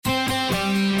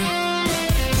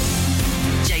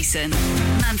Jason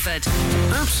Manford.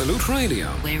 Absolute Radio.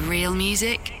 Where real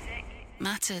music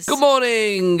matters. Good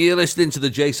morning. You're listening to the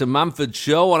Jason Manford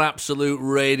Show on Absolute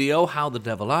Radio. How the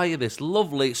devil are you this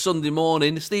lovely Sunday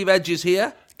morning? Steve Edge is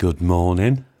here. Good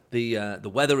morning. The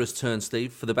weather has turned,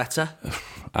 Steve, for the better.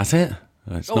 Has it?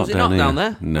 It's is it not down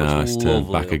there? No, it's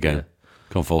turned back again. Here.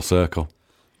 Gone full circle.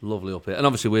 Lovely up here. And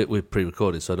obviously we're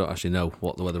pre-recorded, so I don't actually know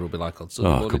what the weather will be like on Sunday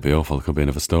morning. It could be awful. It could be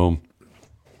another storm.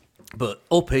 But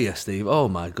up here, Steve, oh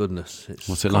my goodness. It's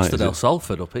What's it Costa like? del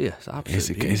Salford up here. It's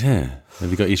absolutely Is it? Have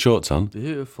you got your shorts on?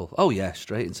 beautiful. Oh yeah,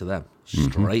 straight into them.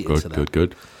 Straight into them.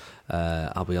 Good.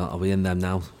 I'll be in them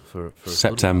now for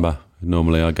September.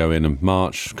 Normally I go in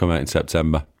March, come out in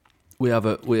September. We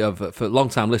have for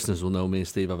long-time listeners will know me and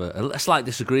Steve have a slight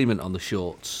disagreement on the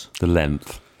shorts The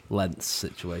length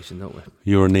situation, don't we?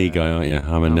 You're a knee guy, aren't you?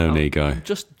 I'm a no-knee guy.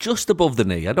 Just above the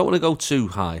knee. I don't want to go too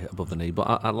high above the knee,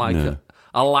 but I like it.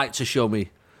 I like to show me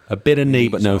A bit of knee,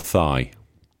 but no thigh.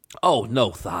 Oh,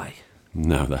 no thigh.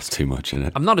 No, that's too much, isn't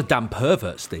it? I'm not a damn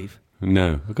pervert, Steve.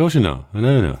 No, of course you're not.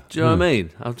 No. Do you know what I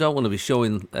mean? I don't want to be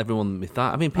showing everyone my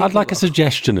thigh. I mean, I'd like a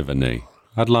suggestion of a knee.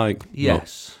 I'd like...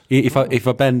 Yes. Well, if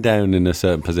I bend down in a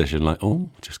certain position, like,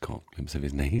 just caught a glimpse of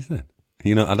his knees then.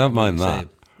 You know, I don't mind that.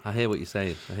 I hear what you're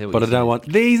saying. But I don't want,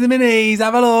 these are my knees,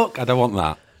 have a look. I don't want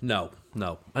that. No.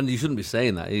 And you shouldn't be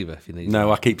saying that either if you need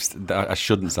No, I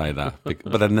shouldn't say that.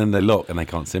 But then they look and they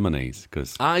can't see my knees.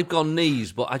 Cause I've gone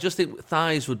knees, but I just think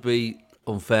thighs would be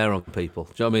unfair on people.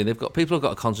 Do you know what I mean? People have got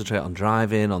to concentrate on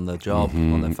driving, on their job,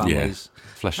 on their families. Yeah.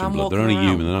 Flesh and blood. They're only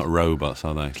human, they're not robots,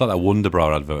 are they? It's like that Wonder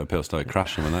Bra advert where people started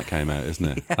crashing when that came out, isn't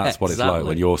it? Yeah, that's what it's like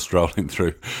when you're strolling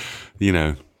through,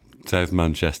 South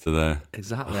Manchester there.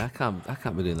 Exactly. I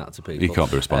can't be doing that to people. You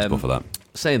can't be responsible for that.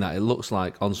 Saying that, it looks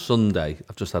like on Sunday,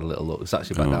 I've just had a little look, it's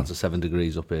actually back down to 7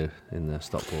 degrees up here in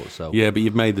Stockport. So yeah, but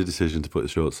you've made the decision to put the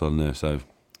shorts on there, so...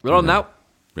 We're on now. Yep.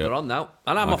 We're on now.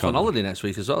 And I'm off on holiday next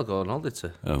week as well. I'll go on holiday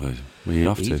to... Oh, where are you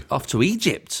off to? Off to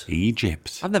Egypt.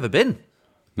 Egypt? I've never been.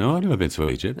 No, I've never been to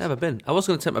Egypt. Never been. I was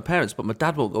going to take my parents, but my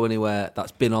dad won't go anywhere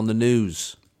that's been on the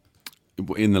news.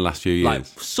 In the last few years? Like,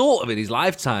 sort of in his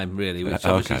lifetime, really, which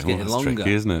obviously is getting that's longer.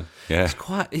 Tricky, isn't it? Yeah. It's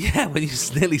quite... Yeah, when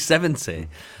you're nearly 70,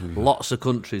 lots of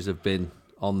countries have been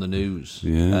on the news.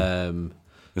 Yeah.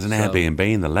 There's an Airbnb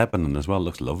in the Lebanon as well.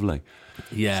 Looks lovely.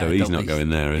 Yeah. So he's not going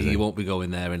there, is he? He won't be going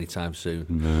there anytime soon.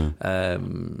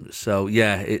 No. So,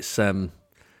 yeah, it's... it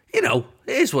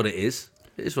is what it is.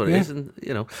 It is what it is, and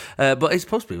but it's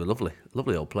supposed to be a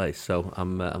lovely old place. So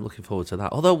I'm looking forward to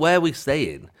that. Although where we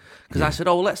staying, because I said,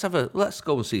 let's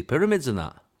go and see pyramids and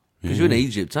that. Because you're in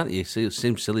Egypt, aren't you? So it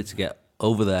seems silly to get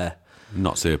over there,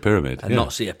 not see a pyramid, and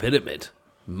not see a pyramid.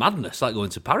 Madness, like going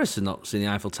to Paris and not seeing the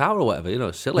Eiffel Tower or whatever.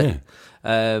 It's silly.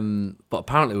 Yeah. But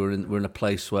apparently we're in a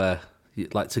place where,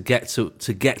 to get to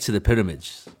the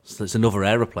pyramids, so it's another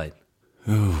aeroplane.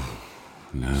 Oh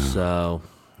no! So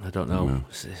I don't know. No.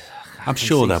 I'm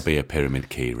sure there'll be a pyramid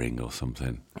key ring or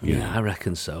something. Yeah, I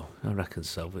reckon so.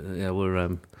 But yeah, we're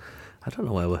I don't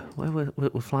know where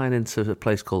we're flying into a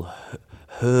place called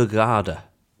Hurghada.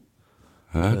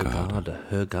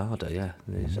 Hurghada, yeah.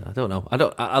 I don't know.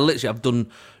 I literally I've done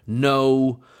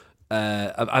no.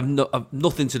 I've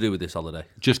nothing to do with this holiday.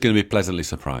 Just going to be pleasantly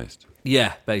surprised.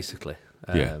 Yeah, basically.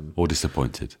 Or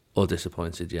disappointed.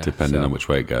 Yeah. Depending on which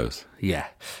way it goes. Yeah.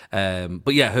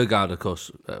 But yeah, Hurghada, of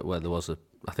course, where there was a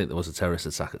terrorist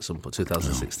attack at some point,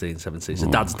 2016, 17. So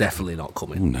Dad's definitely not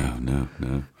coming. No.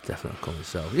 Definitely not coming.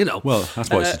 So, Well, that's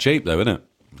why it's so cheap, though, isn't it?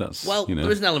 That's,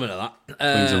 there is an element of that.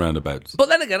 Swings and roundabouts. But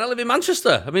then again, I live in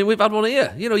Manchester. I mean, we've had one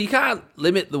here. You can't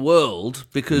limit the world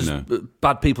because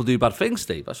bad people do bad things,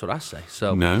 Steve. That's what I say.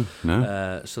 So No.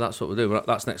 So that's what we're doing.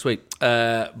 That's next week.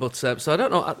 So I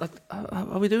don't know.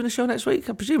 Are we doing a show next week?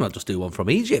 I presume I'll just do one from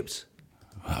Egypt.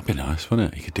 Well, that'd be nice,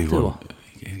 wouldn't it? You could do one.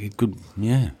 Good,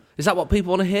 yeah. Is that what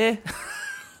people want to hear?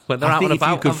 When they're out and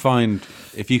about?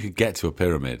 If you could get to a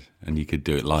pyramid and you could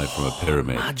do it live from a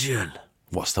pyramid. Imagine.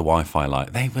 What's the Wi-Fi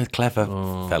like? They were clever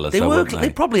fellas. They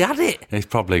probably had it. They've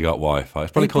probably got Wi-Fi.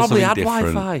 It's probably called something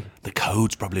different. Wi-Fi. The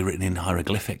code's probably written in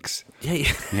hieroglyphics. Yeah. You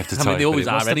have to type they always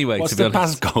are anyway. What's the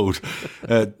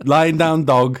passcode? Lying down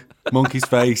dog, monkey's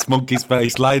face,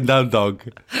 lying down dog.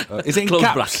 Is it in Close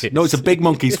caps? brackets. No, it's a big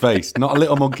monkey's face, not a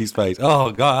little monkey's face.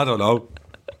 Oh God, I don't know.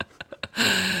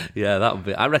 Yeah, that would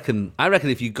be. I reckon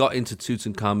if you got into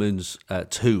Tutankhamun's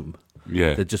tomb,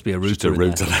 there'd just be a router. Just a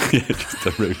router. Just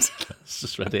a router. It's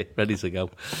just ready to go.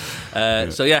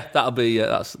 So yeah, that'll be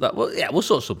that. Well, yeah, we'll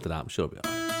sort something out. I'm sure it'll be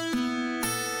all right.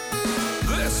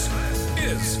 This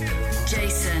is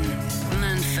Jason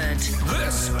Manford.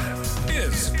 This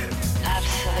is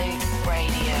Absolute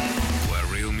Radio. where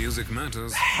real music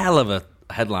matters. Hell of a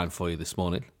headline for you this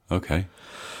morning. Okay.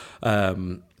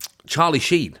 Charlie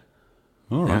Sheen.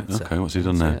 All right. The actor. Okay. What's he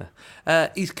done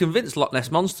there? He's convinced Loch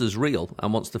Ness Monster's real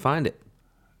and wants to find it.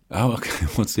 Oh, okay.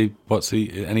 What's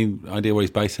he? Any idea what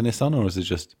he's basing this on, or is it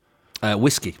just?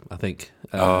 Whiskey, I think.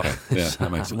 Okay. Yeah,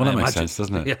 that makes sense,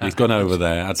 doesn't it? Yeah. He's gone over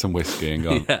there, had some whiskey, and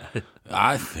gone. Yeah.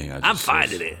 I'm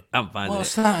finding it.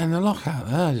 What's that in the lock out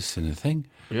there? I just seen a thing.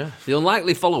 Yeah. The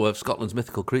unlikely follower of Scotland's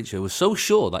mythical creature was so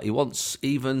sure that he once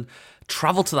even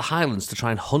travelled to the Highlands to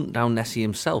try and hunt down Nessie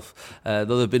himself. Though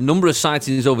there have been numerous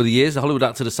sightings over the years, the Hollywood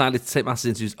actor decided to take matters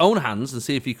into his own hands and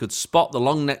see if he could spot the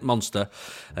long-necked monster,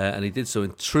 and he did so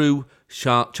in true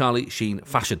Charlie Sheen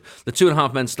fashion. The Two and a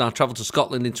Half Men star travelled to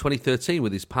Scotland in 2013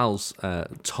 with his pals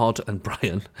Todd and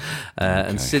Brian,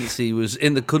 and since he was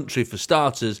in the country for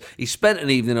starters, he spent an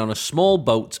evening on a small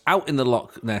boat out in the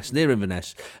Loch Ness near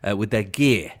Inverness with their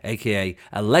gear, aka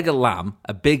a leg of lamb,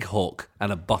 a big hook,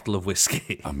 and a bottle of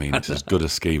whiskey. I mean, it's as good a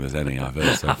scheme as any I've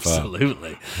heard so far.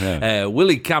 Absolutely. Yeah.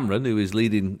 Willie Cameron, who is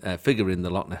leading figure in the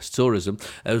Loch Ness tourism,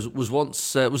 was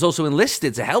also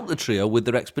enlisted to help the trio with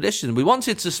their expedition. We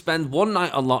wanted to spend one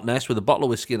night on Loch Ness with a bottle of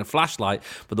whiskey and a flashlight,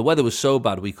 but the weather was so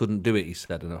bad we couldn't do it, he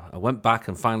said. And I went back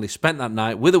and finally spent that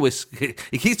night with a whiskey.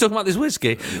 He keeps talking about this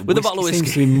whiskey, with a bottle of whiskey.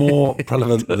 Seems to be more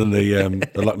relevant than the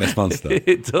Loch Ness Monster.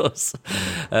 It does.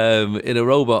 In a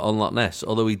rowboat on Loch Ness.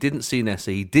 Although he didn't see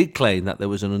Nessie, he did claim that there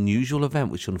was an unusual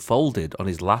event which unfolded on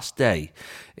his last day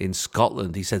in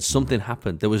Scotland. He said something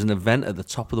happened. There was an event at the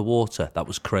top of the water that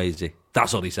was crazy.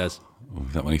 That's what he says. Oh,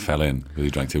 is that when he fell in because he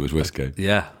drank too much whiskey?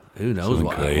 Yeah. Who knows Something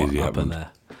what crazy happened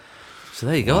there. So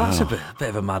there you go. Wow. That's a bit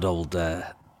of a mad old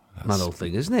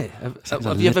thing, isn't it?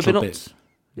 Have you ever been up?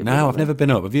 No, I've never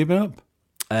been up. Have you been up?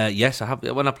 Yes, I have.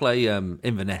 When I play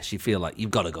Inverness, you feel like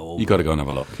you've got to go over. You've got to go and have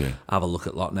a look, yeah. Have a look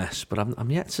at Loch Ness, but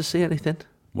I'm yet to see anything.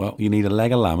 Well, you need a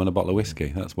leg of lamb and a bottle of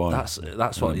whiskey. That's why.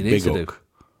 That's what you need to do.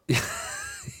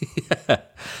 Yeah.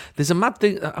 There's a mad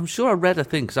thing. I'm sure I read a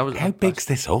thing. How big's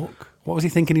this hook? What was he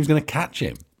thinking he was going to catch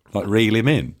him? Like reel him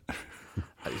in?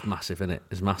 It's massive, isn't it?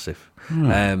 It's massive.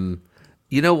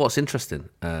 You know what's interesting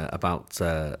about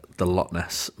the Loch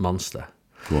Ness Monster?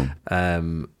 Go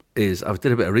on. Is I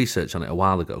did a bit of research on it a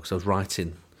while ago because I was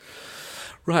writing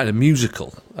a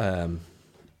musical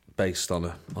based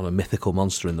on a mythical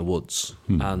monster in the woods,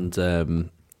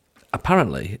 and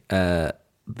apparently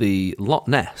the Loch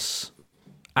Ness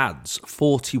adds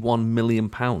 £41 million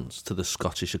to the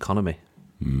Scottish economy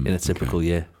in a typical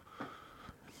year.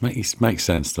 Makes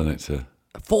sense, doesn't it? To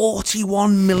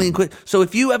 41 million quid. So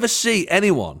if you ever see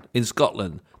anyone in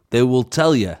Scotland, they will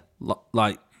tell you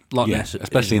like Loch Ness,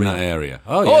 especially in that area.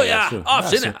 Oh yeah, sure. I've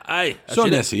seen it. Aye, saw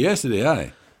Nessie yesterday. Aye.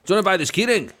 Do you want to buy this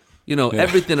keyring? You know,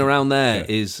 everything around there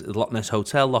is Loch Ness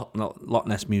Hotel, Loch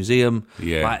Ness Museum.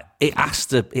 Yeah, like, it has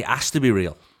to be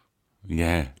real.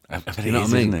 Yeah, I bet it is, what I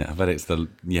mean? isn't it? I bet it's the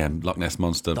Loch Ness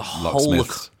Monster, the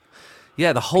locksmiths.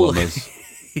 The whole.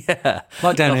 Yeah,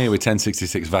 like down here with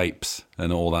 1066 vapes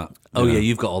and all that. Oh yeah,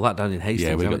 you've got all that down in Hastings.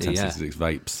 Yeah, we've got 1066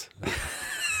 vapes.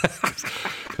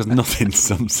 Because nothing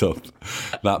sums up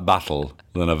that battle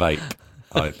than a vape,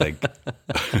 I think.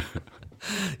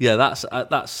 Yeah, that's.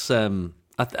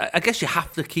 I guess you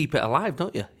have to keep it alive,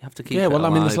 don't you? You have to keep it alive. Yeah, well, I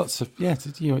mean, there's lots of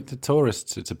to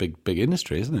tourists, it's a big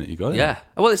industry, isn't it? You got it. Yeah,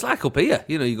 well, it's like up here.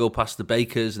 You know, you go past the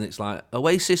bakers and it's like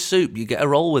Oasis soup. You get a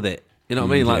roll with it. You know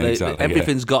what I mean? Like exactly,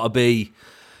 everything's got to be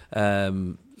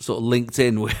sort of linked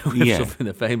in with something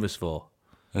they're famous for.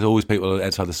 There's always people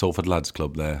outside the Salford Lads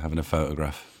Club there having a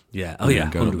photograph. Yeah,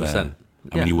 100%.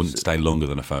 I mean, you wouldn't stay longer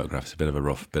than a photograph. It's a bit of a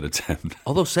rough bit of town.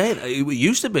 Although saying it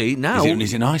used to be, now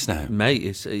is it nice now, mate?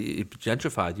 It's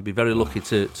gentrified. You'd be very lucky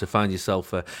to find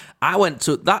yourself. I went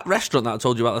to that restaurant that I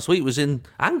told you about last week. Was in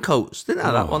Ancoats, didn't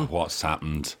I? That one. What's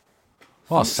happened?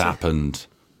 What's happened?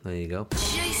 There you go.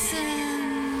 Jason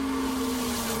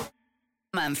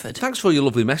Manford. Thanks for your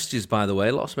lovely messages, by the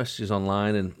way. Lots of messages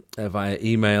online and via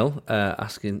email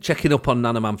checking up on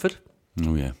Nana Manford.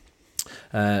 Oh yeah.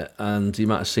 And you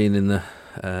might have seen in the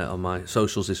on my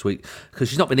socials this week, because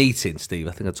she's not been eating, Steve.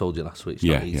 I think I told you last week.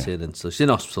 She's not eating, and so she's in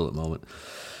hospital at the moment.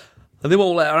 And they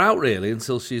won't let her out really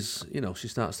until she's, she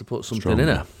starts to put something in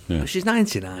her. Yeah. But she's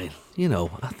 99.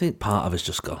 I think part of us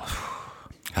just gone.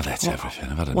 I've had everything.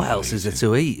 I've had what else is there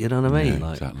to eat? You know what I mean?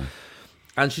 Yeah, exactly.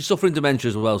 And she's suffering dementia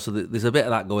as well, so there's a bit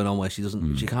of that going on where she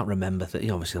can't remember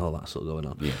things. Obviously, all that sort of going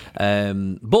on. Yeah.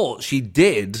 But she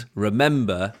did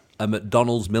remember a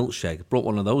McDonald's milkshake. Brought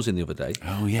one of those in the other day.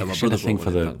 Oh yeah, she had a thing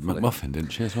for the McMuffin,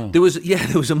 didn't she, as well? There was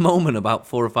a moment about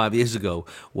 4 or 5 years ago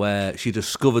where she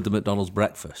discovered the McDonald's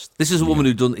breakfast. This is a woman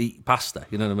who doesn't eat pasta.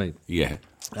 You know what I mean? Yeah.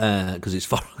 Because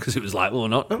it was like, well,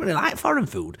 not really like foreign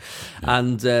food,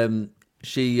 and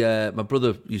my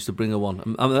brother used to bring her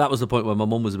one. I mean, that was the point where my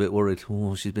mum was a bit worried.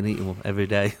 Oh, she's been eating one every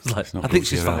day. It's like, I think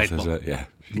she's fine. Yeah,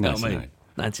 you know what I mean?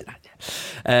 99.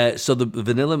 Yeah. So the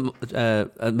vanilla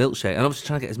milkshake, and obviously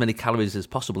trying to get as many calories as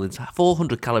possible into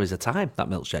 400 calories a time. That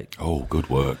milkshake. Oh, good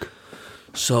work.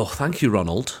 So thank you,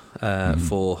 Ronald,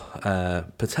 for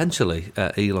potentially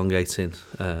elongating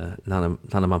Nana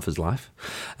Manford's life.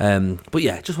 But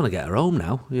yeah, just want to get her home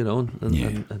now,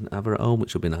 and have her at home,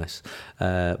 which will be nice.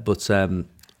 But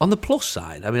on the plus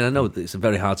side, I mean, I know that it's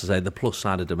very hard to say the plus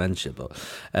side of dementia, but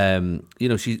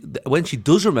when she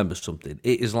does remember something,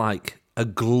 it is like a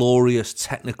glorious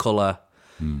Technicolor.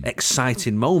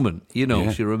 Exciting moment,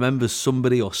 She remembers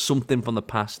somebody or something from the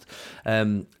past,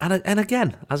 and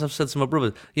again, as I've said to my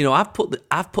brother, I've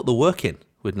put the work in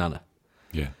with Nana.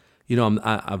 Yeah,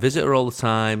 I visit her all the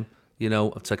time.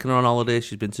 I've taken her on holiday.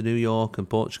 She's been to New York and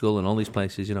Portugal and all these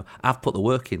places. I've put the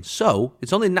work in, so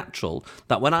it's only natural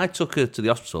that when I took her to the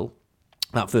hospital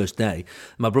that first day,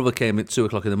 my brother came at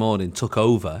 2:00 in the morning, took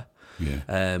over.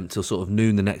 Till sort of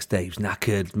noon the next day. He was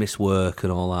knackered, missed work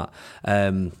and all that.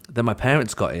 Then my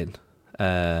parents got in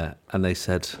and they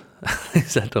said,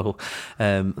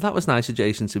 that was nice of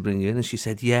Jason to bring you in. And she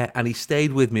said, yeah, and he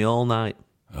stayed with me all night.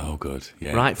 Oh, good.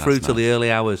 Yeah, right through till the early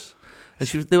hours. And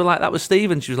they were like, that was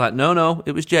Stephen. She was like, no,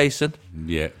 it was Jason.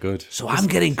 Yeah, good. So I'm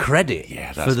getting credit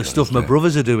for the good, stuff my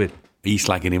brothers are doing. He's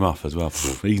slagging him off as well.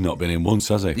 He's not been in once,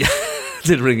 has he?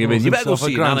 Did ring him in. You better go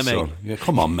see Nana, mate. Yeah,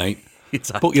 come on, mate.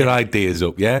 Put your ideas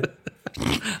up, yeah?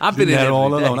 I've been in there all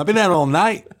day. alone. I've been there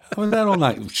all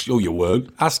night. Show your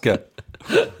word. Ask her.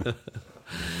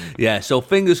 Yeah, so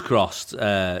fingers crossed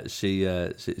she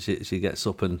gets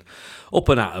up and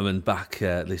at him and back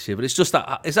this year. But it's just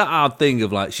that hard thing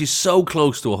of like, she's so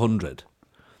close to 100.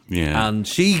 Yeah. And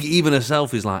she even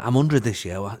herself is like, I'm 100 this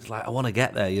year. It's like, I want to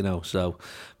get there, so...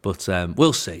 But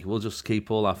we'll see. We'll just keep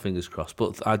all our fingers crossed.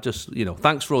 But I just,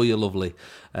 thanks for all your lovely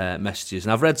messages.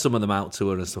 And I've read some of them out to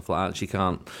her and stuff like that.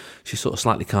 She sort of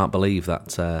slightly can't believe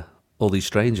that all these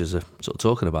strangers are sort of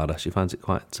talking about her. She finds it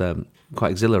quite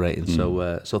exhilarating.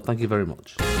 So thank you very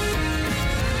much.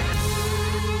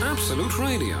 Absolute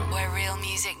Radio. Where real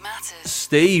music matters.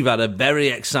 Steve had a very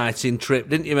exciting trip,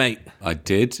 didn't you, mate? I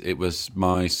did. It was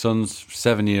my son's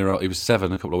 7-year-old. He was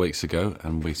 7 a couple of weeks ago,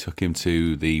 and we took him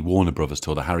to the Warner Brothers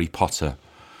tour, the Harry Potter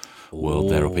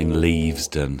world. They're up in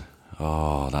Leavesden.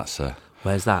 Oh, that's a...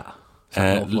 Where's that?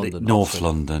 North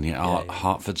London, yeah.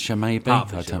 Hertfordshire, maybe?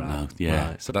 Hertfordshire, I don't know. right. Yeah.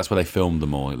 Right. So that's where they filmed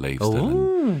them all at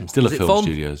Leavesden. Still Is at it film fun?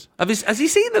 studios. Has he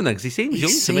seen them then? Because he seems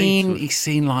young to me. He's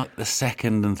seen like the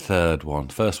second and third one.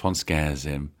 First one scares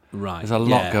him. Right. There's a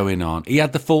lot going on. He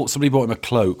had somebody bought him a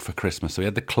cloak for Christmas, so he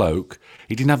had the cloak.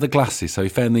 He didn't have the glasses, so he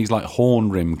found these like horn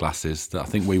rim glasses that I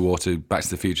think we wore to Back to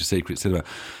the Future Secret Cinema.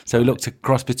 So he looked a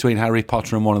cross between Harry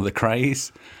Potter and one of the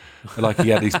Krays. Like he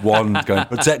had this wand going,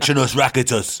 Protectionus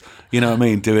Racketus, you know what I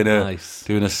mean, doing a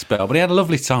spell. But he had a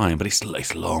lovely time, but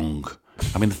it's long.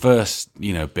 I mean, the first,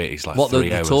 bit is like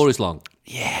 3 hours. The tour is long?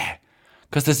 Yeah.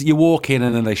 Because you walk in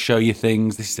and then they show you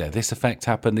things. This effect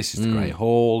happened. This is the Great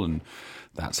Hall, and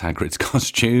that's Hagrid's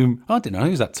costume. I didn't know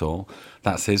he was that tall.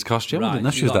 That's his costume. I didn't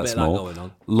know she was that small.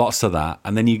 Lots of that.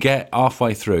 And then you get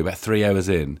halfway through, about 3 hours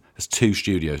in, there's 2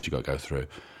 studios you got to go through.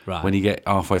 Right. When you get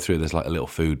halfway through, there's like a little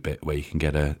food bit where you can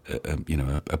get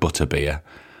a butter beer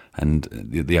and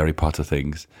the Harry Potter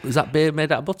things. Is that beer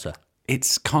made out of butter?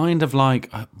 It's kind of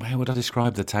like, how would I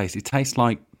describe the taste? It tastes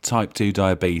like type 2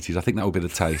 diabetes. I think that would be the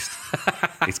taste.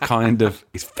 It's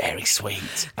very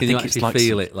sweet. Can you actually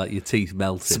feel it, like your teeth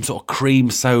melting? Some sort of cream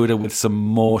soda with some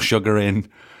more sugar in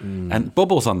and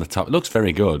bubbles on the top. It looks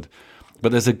very good.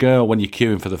 But there's a girl when you're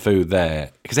queuing for the food there,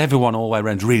 because everyone all the way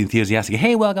around is really enthusiastic.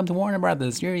 Hey, welcome to Warner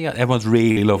Brothers. Here you go. Everyone's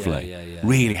really lovely,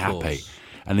 really happy.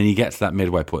 And then you get to that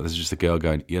midway point, there's just a girl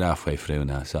going, you're halfway through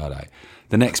now, it's all right.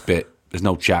 The next bit, there's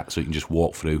no chat, so you can just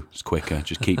walk through. It's quicker.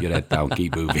 Just keep your head down,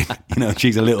 keep moving.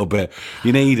 She's a little bit,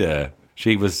 you need her.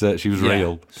 She was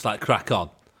real. It's like crack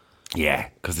on. Yeah,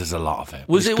 because there's a lot of it.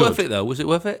 Was it worth it, though? Was it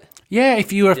worth it? Yeah,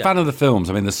 if you were a fan of the films,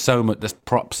 I mean, there's so much, there's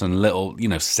props and little,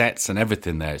 sets and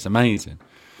everything there. It's amazing.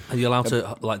 Are you allowed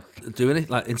to do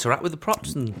anything, interact with the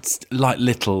props and like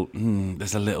little?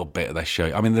 There's a little bit they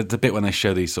show. I mean, the bit when they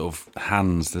show these sort of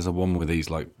hands. There's a one with these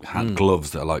like hand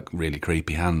gloves that are like really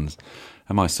creepy hands.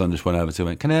 And my son just went over to him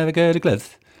and went, "Can I have a go at the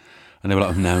gloves?" And they were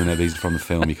like, "No, these are from the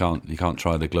film. You can't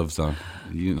try the gloves on.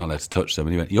 You're not allowed to touch them."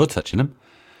 And he went, "You're touching them."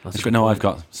 She went, "No, I've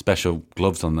got special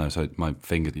gloves on though, so my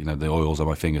fingers, the oils on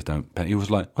my fingers don't." He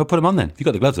was like, "Well, put them on then. If you've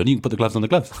got the gloves on, you can put the gloves on the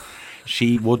gloves."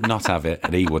 She would not have it,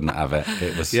 and he wouldn't have it.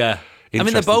 It was I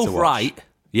mean, they're both right.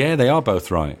 Yeah, they are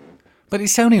both right. But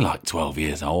it's only like 12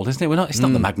 years old, isn't it? It's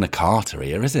not the Magna Carta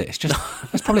here, is it? It's just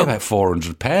there's probably about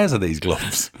 400 pairs of these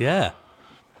gloves. Yeah.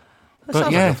 That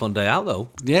sounds like a fun day out, though.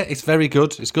 Yeah, it's very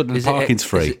good. It's good, and the parking's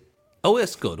free. Oh,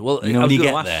 it's good. Well, you know, when you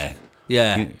get there.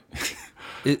 Yeah.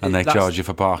 And they charge you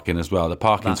for parking as well. The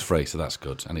parking's free, so that's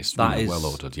good. And it's well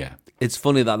ordered, yeah. It's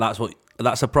funny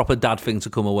that's a proper dad thing to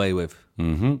come away with.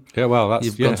 Mm-hmm. Yeah, well, that's...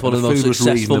 You've gone to one of the most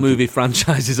successful movie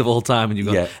franchises of all time, and you've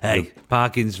gone, hey,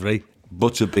 parking's free.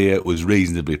 Butterbeer was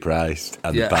reasonably priced,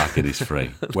 and the parking is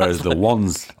free. Whereas the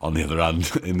ones, on the other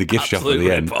hand, in the gift shop at the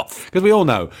end... Because we all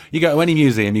know, you go to any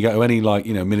museum, you go to any,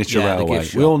 miniature railway,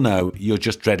 we all know you're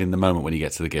just dreading the moment when you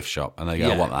get to the gift shop, and they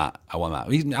go, I want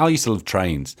that. I used to love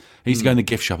trains. I used to go in the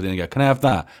gift shop and then go, can I have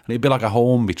that? And it'd be like a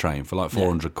Hornby train for like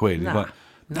 400 quid.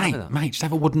 Nah, mate, just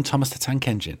have a wooden Thomas the Tank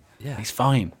Engine. Yeah. It's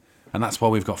fine. And that's why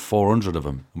we've got 400 of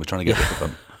them, and we're trying to get rid of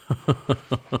them.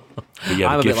 But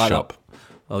yeah, the gift shop.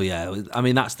 Oh yeah, I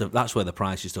mean that's where the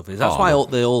pricey stuff is. That's why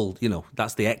they all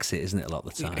that's the exit, isn't it? A lot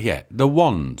of the time. Yeah, the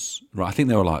ones, right? I think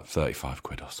they were like 35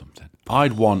 quid or something.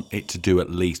 I'd want it to do at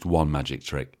least one magic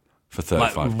trick for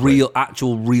 35 quid.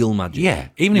 Actual real magic. Yeah,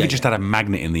 even if it just had a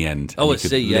magnet in the end. Oh, and you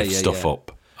could lift stuff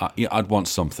up. I'd want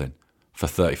something for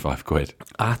 35 quid.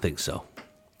 I think so.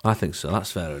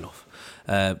 That's fair enough.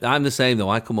 I'm the same though.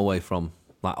 I come away from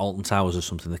like Alton Towers or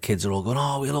something, the kids are all going,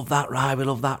 oh, we love that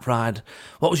ride.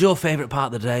 What was your favourite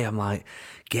part of the day? I'm like,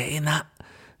 getting that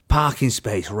parking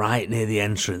space right near the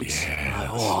entrance. Yeah,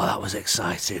 that was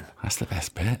exciting. That's the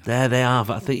best bit. There they are.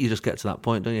 But I think you just get to that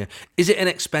point, don't you? Is it an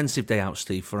expensive day out,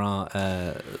 Steve, for our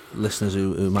listeners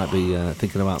who might be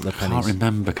thinking about their pennies? I can't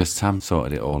remember because Sam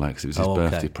sorted it all out because it was his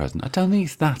birthday present. I don't think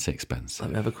it's that expensive.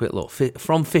 Let me have a quick look.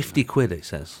 From 50 quid, it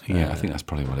says. Yeah, I think that's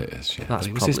probably what it is. Yeah. That's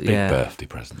it was his big birthday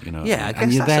present, you know. Yeah, I guess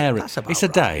and you're there. That's about it's a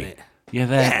day. Right, you're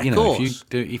there. Yeah, of course.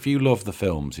 If you love the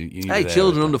films, hey,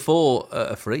 children under 4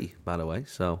 are free, by the way.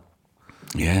 So.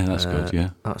 Yeah, that's good,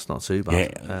 yeah. That's not too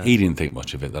bad. Yeah, he didn't think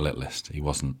much of it, the littlest. He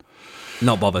wasn't...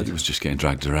 Not bothered. He was just getting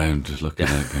dragged around, just looking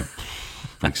at it.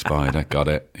 Big spider, got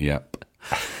it, yep.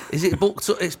 Is it booked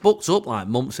up? It's booked up like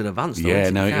months in advance, though, yeah,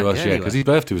 no, it was, because his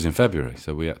birthday was in February,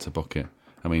 so we had to book it.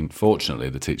 I mean, fortunately,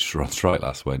 the teachers were on strike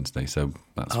last Wednesday, so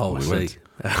that's why we went.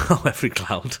 Every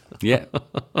cloud. Yeah.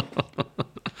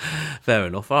 Fair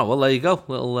enough. All right, well, there you go.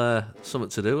 Little something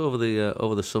to do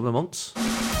over the summer months.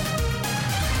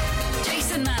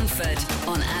 Manford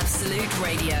on Absolute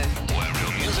Radio. Where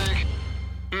real music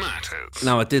matters.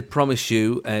 Now, I did promise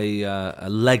you a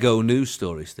Lego news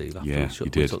story, Steve. You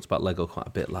did. We talked about Lego quite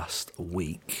a bit last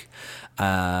week.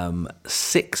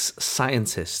 6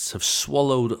 scientists have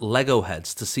swallowed Lego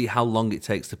heads to see how long it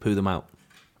takes to poo them out.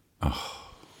 Oh.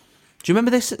 Do you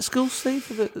remember this at school, Steve?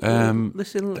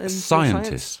 This in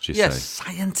scientists, you say? Yes,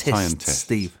 scientists,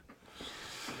 Steve.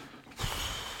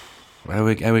 How are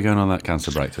we going on that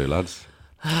cancer breakthrough, lads?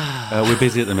 We're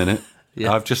busy at the minute.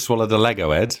 Yeah. I've just swallowed a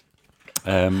Lego head,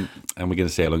 and we're going to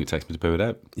see how long it takes me to poo it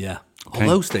out. Yeah. Okay.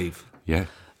 Although, Steve,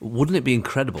 wouldn't it be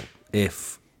incredible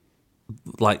if,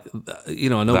 I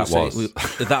know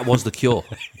that was the cure.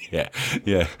 Yeah.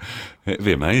 It'd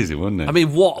be amazing, wouldn't it? I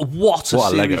mean, what a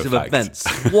series of fact. Events.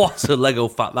 What a Lego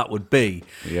fact that would be.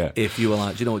 Yeah. If you were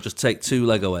like, just take 2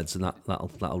 Lego heads and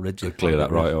that'll rid you. Clear that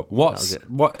right up. Where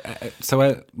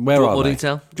are they?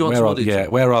 Detail? Do you want some more detail? Yeah,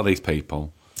 where are these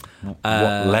people? What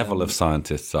level of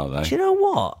scientists are they? Do you know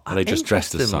what? Are they just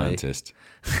dressed as scientists?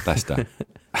 Leicester.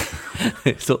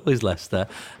 It's always Leicester.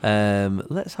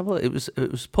 Let's have a look.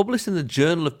 It was published in the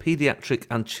Journal of Pediatric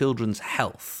and Children's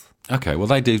Health. Okay, well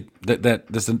they do.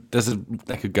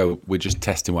 They could go. We're just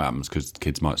testing what happens because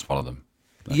kids might swallow them.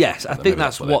 Yes, I think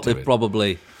that's what they've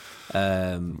probably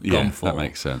gone for. That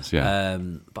makes sense. Yeah,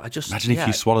 but I just imagine if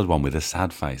you swallowed one with a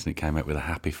sad face and it came out with a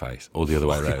happy face, or the other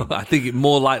way around. I think it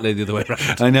more likely the other way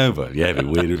around. I know, but it'd be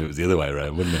weird if it was the other way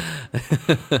around, wouldn't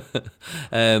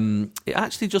it? It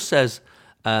actually just says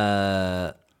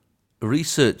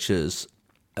researchers.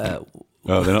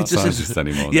 Oh, they're not scientists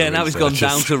anymore. Yeah, now it's gone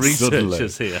down to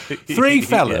researchers here. 3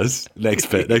 fellas. Next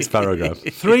paragraph.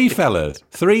 3 fellas.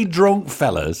 3 drunk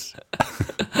fellas.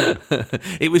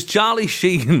 It was Charlie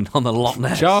Sheen on the Loch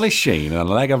Ness. Charlie Sheen and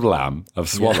a leg of lamb have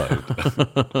swallowed.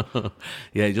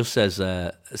 Yeah, it just says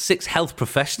 6 health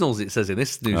professionals, it says in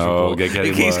this news report.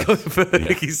 It keeps going further,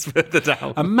 it keeps further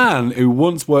down. A man who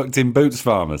once worked in Boots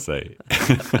Pharmacy.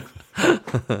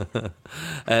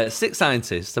 6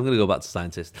 scientists, I'm going to go back to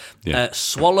scientists, Yeah.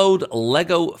 swallowed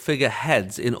Lego figure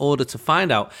heads in order to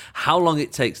find out how long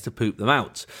it takes to poop them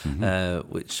out,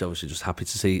 which obviously just happy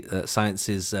to see science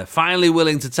is finally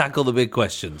willing to tackle the big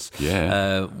questions.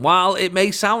 Yeah. While it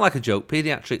may sound like a joke,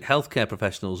 paediatric healthcare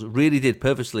professionals really did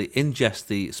purposely ingest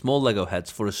the small Lego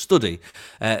heads for a study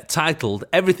titled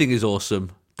 "Everything is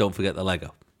Awesome, Don't Forget the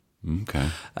Lego." Okay.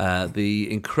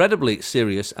 The incredibly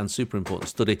serious and super important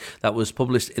study that was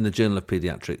published in the Journal of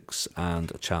Pediatrics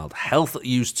and Child Health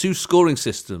used 2 scoring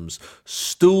systems: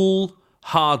 stool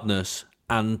hardness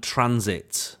and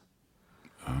transit.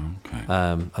 Okay.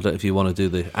 I don't know if you want to do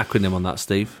the acronym on that,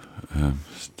 Steve.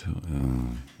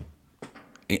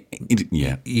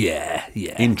 Yeah.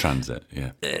 Yeah. In transit,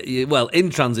 yeah. Well, in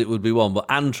transit would be one, but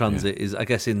and transit is, I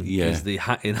guess, in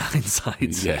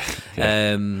hindsight. Yeah.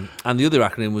 And the other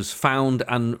acronym was found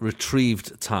and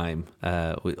retrieved time,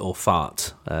 or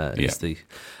FART. Is the.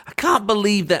 I can't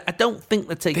believe that. I don't think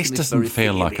they're taking This this doesn't very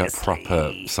feel like a seriously.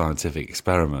 proper scientific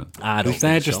experiment. I don't If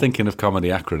they're think just so. thinking of comedy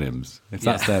acronyms, if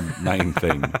that's their main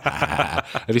thing.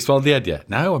 Have you swallowed the head yet?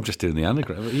 No, I'm just doing the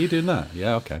anagram. Are you doing that?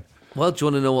 Yeah, okay. Well, do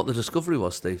you want to know what the discovery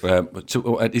was, Steve?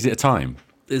 So, is it a time?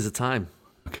 There's a time.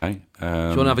 Okay. Do you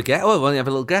want to have a guess? Oh, why don't you have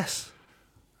a little guess?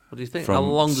 What do you think? How From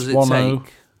long does it swallow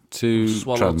take? to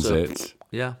Swallow transit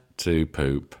Yeah. to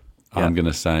poop? Yeah. I'm going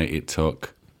to say it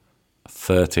took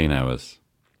 13 hours.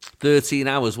 13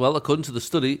 hours. Well, according to the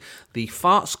study, the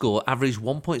fart score averaged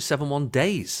 1.71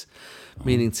 days,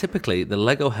 meaning typically the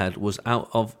Lego head was out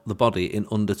of the body in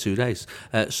under 2 days.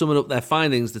 Summing up their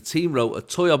findings, the team wrote a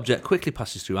toy object quickly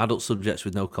passes through adult subjects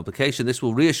with no complication. This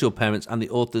will reassure parents, and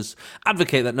the authors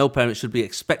advocate that no parent should be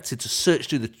expected to search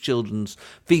through the children's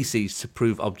feces to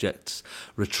prove objects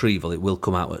retrieval. It will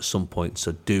come out at some point,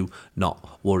 so do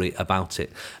not worry about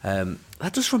it.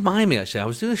 That does remind me, actually, I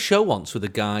was doing a show once with a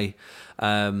guy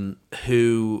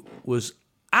who was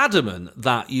adamant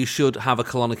that you should have a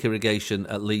colonic irrigation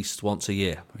at least once a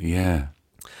year. Yeah.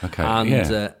 Okay. And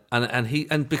yeah.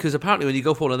 and because apparently when you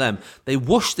go for one of them, they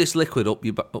whoosh this liquid up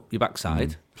your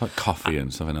backside. It's like coffee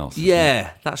and something else. isn't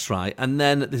Yeah, that's right. And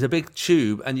then there's a big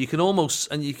tube, and you can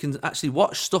actually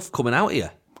watch stuff coming out of you.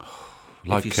 it?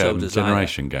 Like you so desire.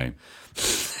 Generation Game.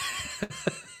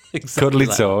 Exactly Cuddly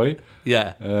like- toy.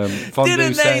 Yeah. Fondue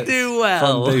Didn't they set, do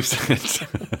well? Fondue set.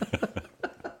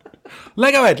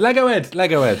 Lego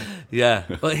head. Yeah.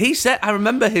 But he said, I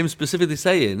remember him specifically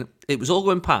saying it was all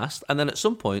going past, and then at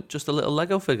some point, just a little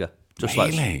Lego figure. Just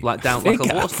Really? like down Figure?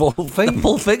 like a water. Full thing? A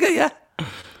full figure, yeah.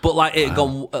 But it had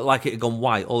gone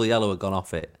white, all the yellow had gone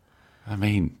off it. I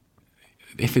mean,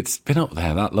 if it's been up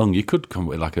there that long, you could come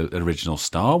with like an original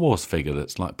Star Wars figure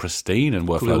that's like pristine and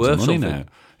worth Could be loads of worth money something. now.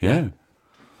 Yeah.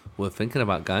 Worth thinking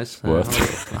about, guys. Worth.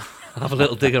 Have a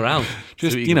little dig around.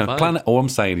 Just, See what can find. plan. All I'm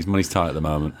saying is money's tight at the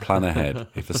moment. Plan ahead.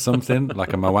 If there's something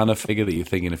like a Moana figure that you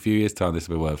think in a few years' time this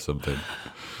will be worth something,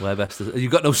 Where best is,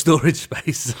 you've got no storage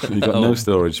space. you've got no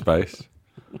storage space.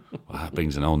 Well, that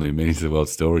brings an whole new meaning to the word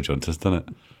storage hunters, doesn't it?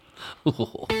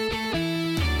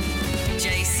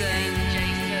 Jason.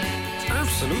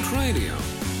 Absolute Radio,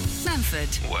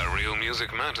 Manford. where real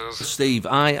music matters. Steve,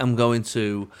 I am going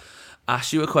to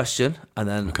ask you a question, and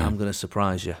then Okay. I'm going to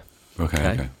surprise you.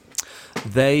 Okay.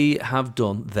 They have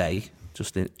done,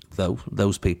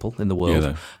 those people in the world,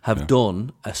 Yeah, have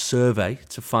done a survey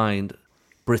to find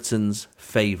Britain's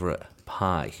favourite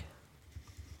pie.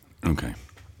 Okay.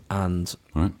 And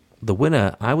Right. the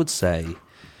winner, I would say,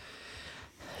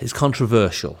 is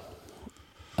controversial,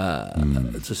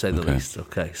 to say the okay. least.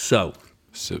 Okay, so,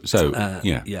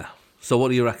 Yeah. yeah. So what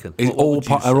do you reckon? Is What would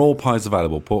you are all pies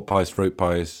available? Pork pies, fruit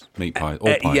pies, meat pies,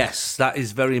 all pies? Yes, that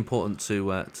is very important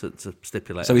to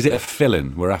stipulate. So is it a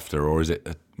filling we're after, or is it,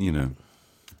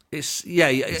 It's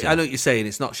I know what you're saying.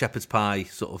 It's not shepherd's pie,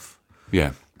 sort of.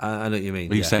 Yeah. I know what you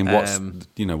mean. Are you yeah. saying what's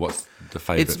the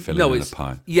favourite filling in a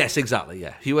pie? Yes, exactly.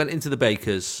 Yeah, if you went into the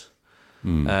baker's,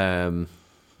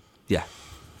 yeah,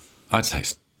 I'd say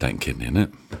steak and kidney,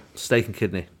 innit? steak and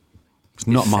kidney. It's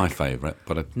not my favourite,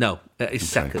 but No, it is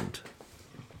second.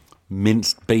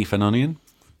 minced beef and onion,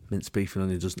 Minced beef and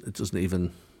onion doesn't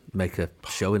even make a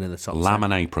showing in the top. lamb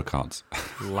and apricots.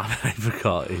 10. Lamb and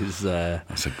apricot is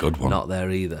That's a good one. not there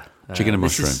either. Chicken and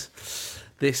this mushroom.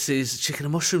 This is chicken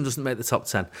and mushroom doesn't make the top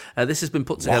 10. This has been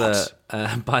put together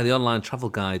by the online travel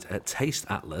guide at Taste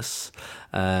Atlas,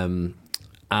 and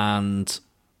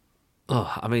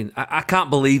I mean I can't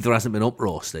believe there hasn't been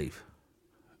uproar, Steve.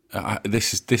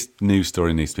 This news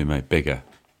story needs to be made bigger.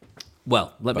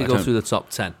 Well, let me I go don't- through the top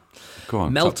 10. Go on,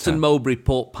 top Melton 10. Mowbray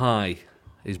pork pie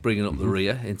is bringing up the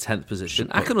rear in 10th position.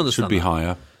 I can understand Should be that.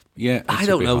 higher. Yeah, it I should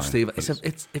don't be know, higher, Steve. but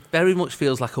It very much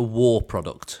feels like a war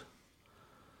product.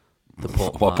 The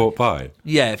pork pie. What, pork pie?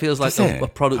 Yeah, it feels like a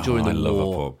product during the I love war.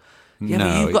 a pork. Yeah, no,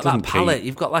 but you've got that doesn't palate. keep.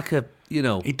 You've got like a,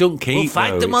 It doesn't keep. We'll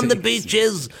fight them on the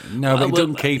beaches. No, but it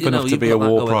doesn't keep enough to be a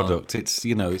war product. On.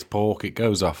 It's pork. It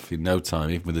goes off in no time,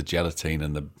 even with the gelatine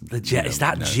and It's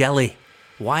that jelly.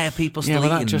 Why are people still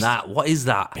eating that? What is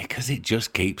that? Because it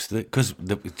just keeps because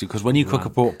when you cook a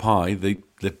pork pie, the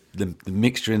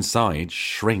mixture inside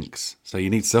shrinks. So you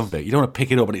need something. You don't want to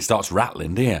pick it up and it starts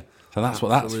rattling, do you? So that's what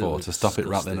that's for, to stop it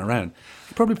rattling around.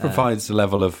 It probably provides a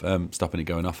level of stopping it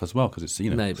going off as well, because it's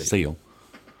maybe. seal.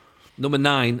 Number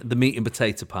 9, the meat and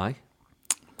potato pie.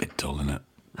 Bit dull, isn't it?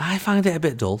 I find it a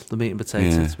bit dull, the meat and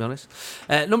potato, to be honest.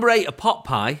 Number 8, a pot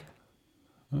pie.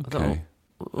 Okay. I don't know.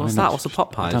 What's that? What's a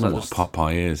pot pie? I don't know what pot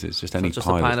pie is. It's just any just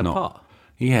pie a pie that's in a not. pot?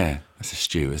 Yeah, that's a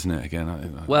stew, isn't it?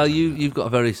 Again. Well, you've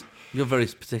got you're very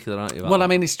particular, aren't you? Well, I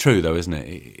mean, it's true though, isn't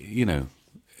it?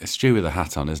 A stew with a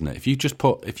hat on, isn't it? If you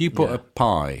put a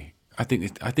pie, I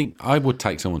think I would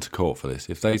take someone to court for this.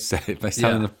 If they're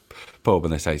selling a pub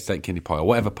and they say steak kidney pie or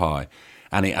whatever pie,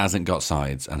 and it hasn't got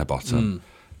sides and a bottom,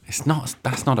 it's not.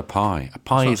 That's not a pie. A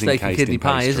pie is encased in pastry. Steak and kidney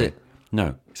pie, is it?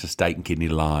 No, it's a steak and kidney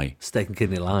lie. Steak and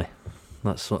kidney lie.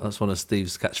 That's one of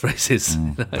Steve's catchphrases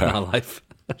in our life.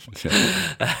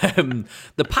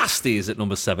 The pasty is at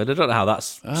number 7. I don't know how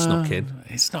that's snuck in.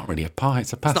 It's not really a pie.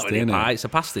 It's a pasty. It's not really a pie. It's a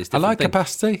pasty. I like a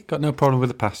pasty. Got no problem with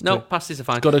a pasty. No, pasties are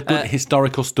fine. It's got a good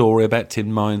historical story about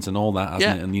tin mines and all that,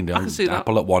 hasn't it? And I can see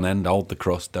apple at one end, hold the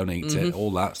crust, don't eat it.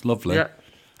 All that's lovely. Yeah.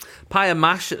 Pie and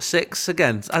mash at 6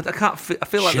 again. I can't. I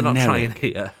feel like they're not trying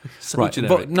here. Right,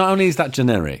 generic. But not only is that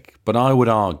generic, but I would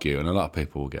argue, and a lot of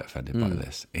people will get offended by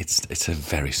this, it's a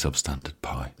very substandard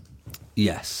pie.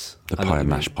 Yes. The pie and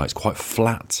mash pie. It's quite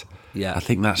flat. Yeah. I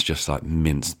think that's just like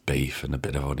minced beef and a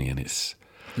bit of onion. It's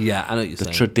I know what you're the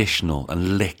saying. traditional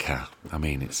and liquor. I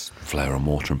mean, it's flour and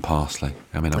water and parsley.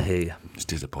 I hear you. It's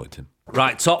disappointing.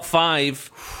 Right, top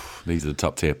 5. These are the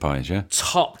top tier pies, yeah?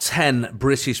 Top 10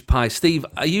 British pie. Steve,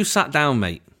 are you sat down,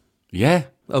 mate? Yeah.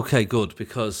 Okay, good,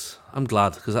 because I'm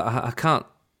glad, because I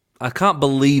can't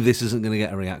believe this isn't going to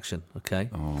get a reaction,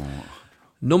 okay? Oh.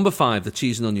 Number 5, the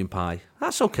cheese and onion pie.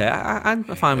 That's okay, I'm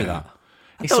fine with that.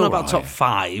 I don't know about top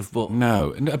 5, but...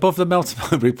 No, above the melted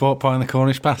pork pie and the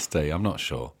Cornish pasty, I'm not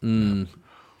sure. I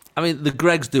mean, the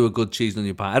Greggs do a good cheese and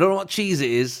onion pie. I don't know what cheese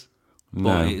it is,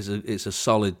 but it's a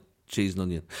solid cheese and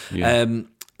onion. Yeah.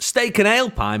 Steak and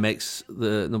ale pie makes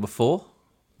the number 4.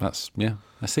 That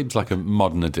seems like a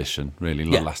modern addition, really,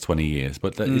 the last 20 years.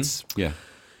 But it's,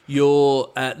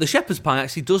 the shepherd's pie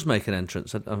actually does make an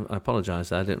entrance. I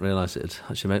apologise, I didn't realise it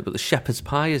had actually made, but the shepherd's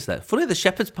pie is there. Funny, the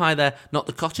shepherd's pie there, not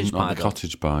the cottage pie. Not the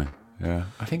cottage pie, yeah.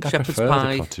 I think shepherd's I prefer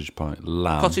pie, the cottage pie.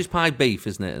 Lamb. Cottage pie beef,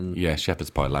 isn't it? And shepherd's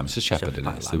pie lamb. It's a shepherd, isn't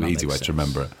it? It's the easy way to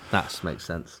remember it. That makes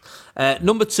sense.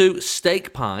 Number 2,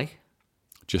 steak pie.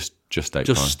 Just steak pie?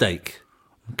 Just steak.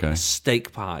 Okay.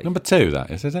 Steak pie. Number 2, that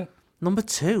is it? Number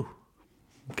 2.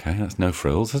 Okay, that's no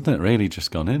frills, hasn't it? Really just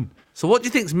gone in. So what do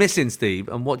you think's missing, Steve?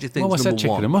 And what do you think's number 1? Well, I said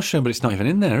chicken and mushroom, but it's not even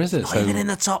in there, is it? Not even in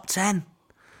the top 10.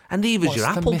 And neither's your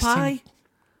apple pie.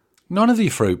 None of the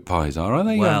fruit pies are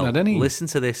they? You haven't had any. Listen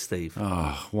to this, Steve.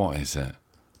 Oh, what is it?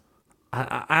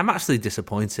 I'm actually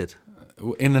disappointed.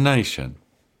 In the Nation?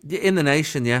 In the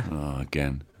Nation, yeah. Oh,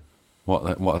 again.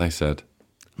 What have they said?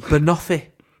 Banoffee.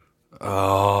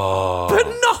 Oh.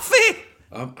 Banoffee!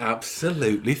 I'm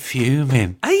absolutely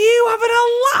fuming. Are you having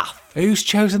a laugh? Who's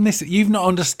chosen this? You've not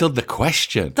understood the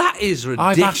question. That is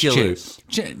ridiculous. I've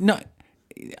asked you. No,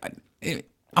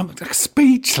 I'm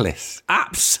speechless.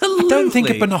 Absolutely. I don't think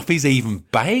a banoffee's even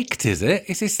baked, is it?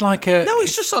 Is this like a... No,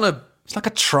 it's just on a... It's like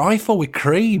a trifle with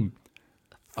cream.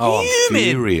 Oh, I'm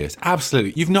furious.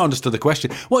 Absolutely. You've not understood the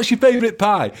question. What's your favourite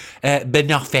pie?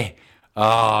 Banoffee.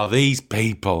 Oh, these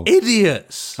people.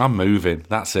 Idiots. I'm moving.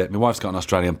 That's it. My wife's got an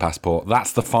Australian passport.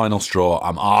 That's the final straw.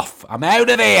 I'm off. I'm out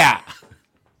of here.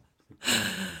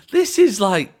 This is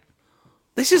like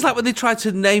when they tried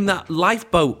to name that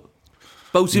lifeboat.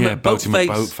 Boating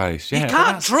McBoatface. Yeah, you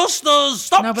can't trust us.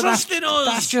 Stop trusting us.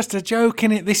 That's just a joke,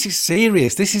 innit? This is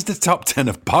serious. This is the top 10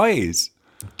 of pies.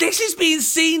 This is being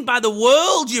seen by the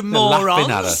world, you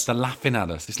morons. They're laughing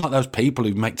at us. It's like those people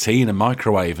who make tea in a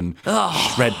microwave and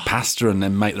shred pasta and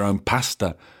then make their own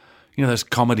pasta. You know, those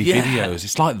comedy videos.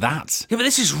 It's like that. Yeah, but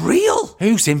this is real.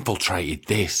 Who's infiltrated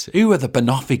this? Who are the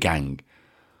Banoffee gang?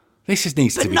 This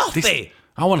needs to be... Banoffee!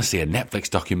 I want to see a Netflix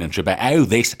documentary about how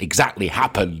this exactly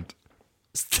happened.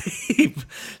 Steve,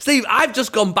 I've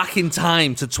just gone back in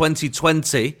time to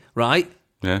 2020, right?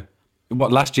 Yeah. A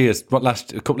couple of years ago?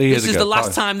 This is the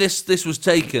last time this was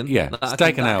taken. Yeah,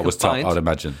 Steak and Ale was top, I'd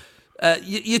imagine.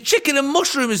 Your chicken and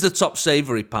mushroom is the top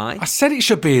savoury pie. I said it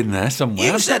should be in there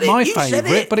somewhere. You said it, my you said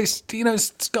favourite, it. but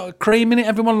it's got cream in it.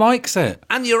 Everyone likes it.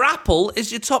 And your apple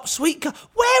is your top sweet. Where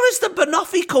has the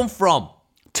banoffee come from?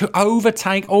 To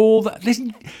overtake all that.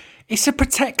 Listen, it's a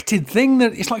protected thing.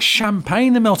 That it's like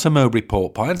champagne, the Melton Mowbray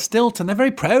pork pie, and Stilton. They're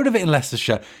very proud of it in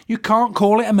Leicestershire. You can't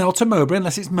call it a Melton Mowbray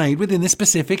unless it's made within this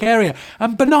specific area.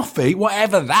 And Banoffee,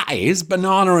 whatever that is,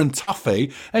 banana and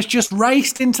toffee, has just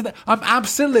raced into the... I'm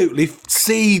absolutely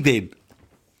seething.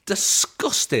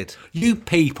 Disgusted. You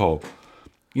people,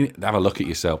 you have a look at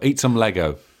yourself. Eat some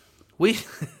Lego.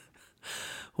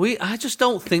 I just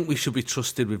don't think we should be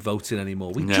trusted with voting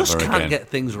anymore. We Never just can't again. get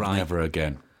things right. Never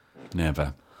again.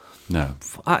 Never. No.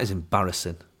 That is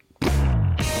embarrassing.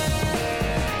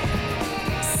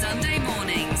 Sunday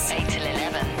mornings, 8 till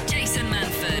 11. Jason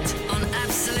Manford on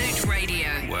Absolute Radio.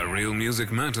 Where real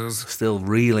music matters. Still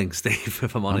reeling, Steve,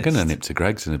 if I'm I'm honest. going to nip to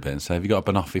Greg's in a bit and say, have you got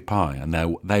a Banoffee pie? And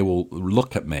they will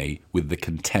look at me with the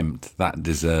contempt that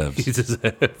deserves. You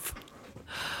deserve.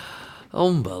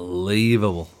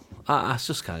 Unbelievable. I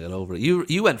just can't get over it.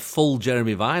 You went full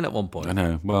Jeremy Vine at one point. I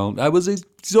know. Well, I was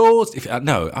exhausted.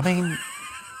 No, I mean,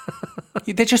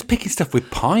 they're just picking stuff with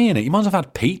pie in it. You might as well have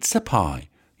had pizza pie.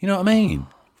 You know what I mean?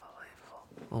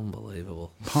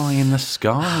 Unbelievable. Pie in the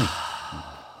sky.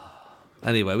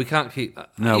 Anyway, we can't keep...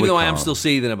 No, even we though I am can't. still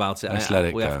seething about it. Let's let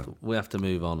it we go. We have to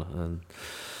move on and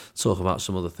talk about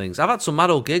some other things. I've had some mad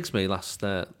old gigs, me,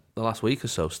 the last week or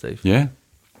so, Steve. Yeah.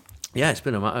 Yeah, it's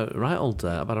been I've had a right old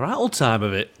time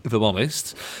of it, if I'm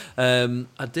honest. I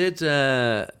did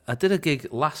a gig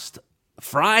last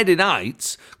Friday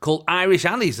night called Irish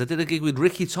Annie's. I did a gig with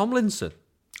Ricky Tomlinson.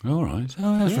 All right.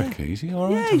 Oh, that's Ricky. Is he all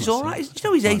right? Yeah, he's all right. Do you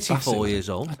know he's Mike 84 Bassett years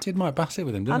old? I did Mike Bassett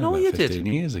with him, didn't I? know about you did. 15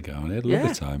 years ago, and he had a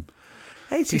lovely time.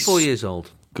 84 years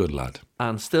old. Good lad.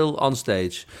 And still on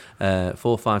stage 4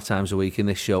 or 5 times a week in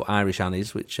this show, Irish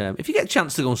Annie's, which if you get a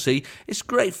chance to go and see, it's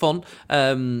great fun.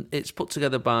 It's put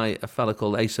together by a fella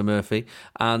called Asa Murphy,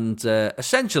 and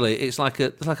essentially it's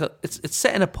it's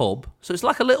set in a pub, so it's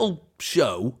like a little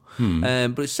show,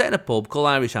 but it's set in a pub called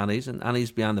Irish Annie's, and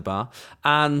Annie's behind the bar,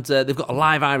 and they've got a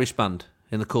live Irish band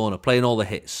in the corner playing all the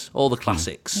hits, all the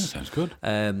classics. That sounds good.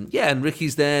 And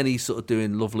Ricky's there, and he's sort of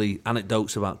doing lovely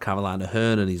anecdotes about Carolina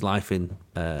Hearn and his life in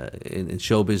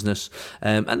show business.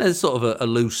 And there's sort of a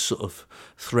loose sort of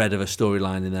thread of a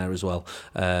storyline in there as well.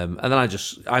 And then I've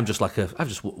just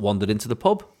wandered into the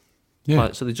pub. Yeah.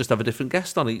 Right, so they just have a different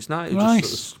guest on each night who Nice.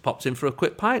 just sort of popped in for a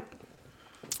quick pint.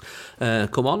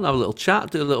 Come on, have a little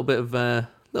chat, do a little bit of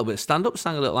stand-up,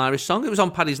 sang a little Irish song. It was on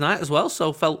Paddy's night as well,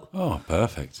 so felt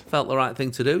Perfect. the right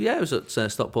thing to do. Yeah, it was at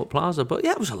Stockport Plaza, but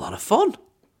yeah, it was a lot of fun.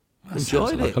 Enjoyed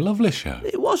Sounds like it. a lovely show.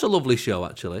 It was a lovely show,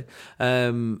 actually.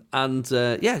 Because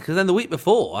then the week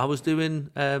before, I was doing,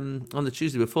 on the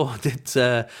Tuesday before, I did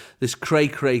this Cray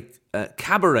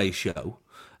cabaret show.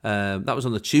 That was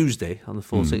on the Tuesday, on the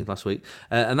 14th last week.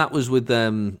 And that was with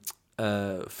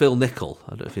Phil Nichol. I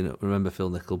don't know if you remember Phil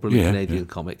Nichol, brilliant Canadian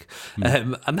comic.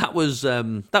 And that was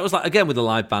like, again, with a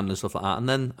live band and stuff like that. And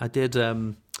then I did...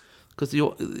 because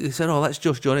they said, let's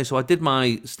just join in. So I did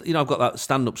my, I've got that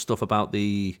stand-up stuff about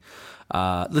the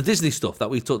Disney stuff that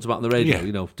we talked about on the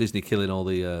radio, Disney killing all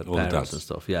the parents dads. and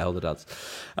stuff. Yeah, all the dads.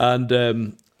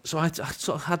 And so I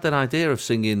sort of had that idea of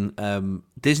singing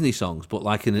Disney songs, but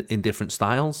like in different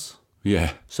styles.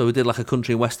 Yeah. So we did like a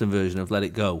country and western version of Let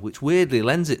It Go, which weirdly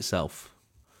lends itself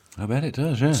I bet it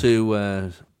does, yeah.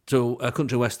 to a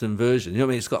country western version. You know what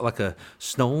I mean? It's got like a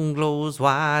snow glows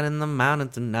white in the mountain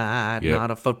tonight, Yep.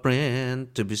 not a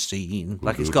footprint to be seen.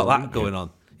 Like it's got that going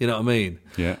on. You know what I mean?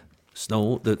 Yeah.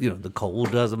 Snow, the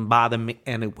cold doesn't bother me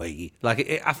anyway. Like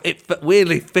it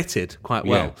weirdly fitted quite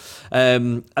well.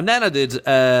 And then I did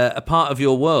a part of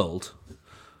your world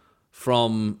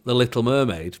from The Little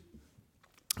Mermaid,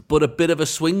 but a bit of a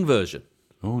swing version.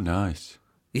 Oh, nice.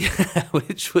 Yeah,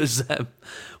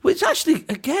 which actually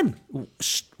again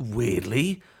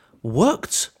weirdly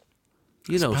worked.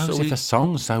 Suppose if a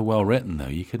song's so well written, though,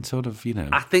 you can sort of,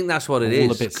 I think that's what it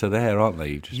all is. the bits are there, aren't they?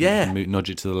 You just nudge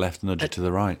it to the left, nudge it to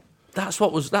the right. That's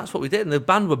what we did, and the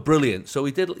band were brilliant. So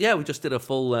we just did a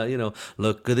full,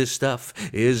 look at this stuff,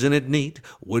 isn't it neat?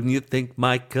 Wouldn't you think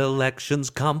my collection's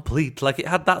complete? Like it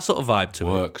had that sort of vibe to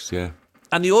it. Works, yeah.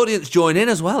 And the audience join in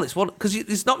as well. It's because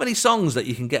there's not many songs that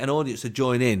you can get an audience to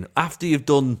join in after you've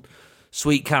done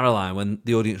Sweet Caroline when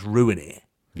the audience ruin it.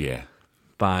 Yeah.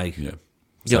 By, Yeah.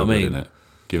 you know what I mean? Innit?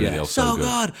 Give it the old so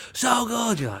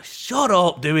good. You're like, shut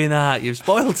up doing that. You've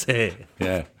spoiled it.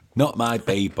 Yeah. Not my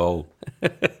people.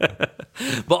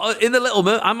 But in the Little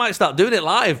Mermaid, I might start doing it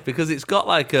live because it's got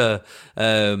like a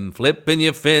flipping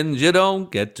your fins, you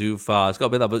don't get too far. It's got a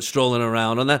bit of that, but strolling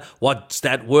around, and then what's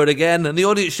that word again? And the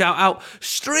audience shout out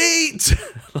street,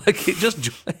 like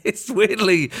it's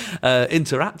weirdly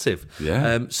interactive.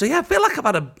 Yeah. So yeah, I feel like I've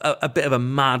had a bit of a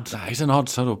mad. It's an odd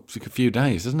sort of a few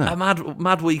days, isn't it? A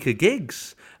mad week of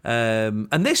gigs.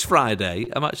 And this Friday,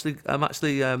 I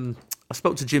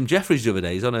spoke to Jim Jeffries the other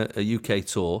day. He's on a UK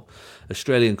tour,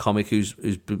 Australian comic who's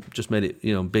just made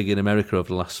it big in America over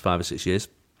the last 5 or 6 years.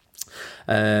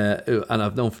 And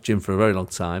I've known Jim for a very long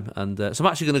time. And so I'm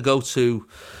actually going to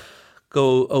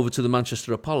go over to the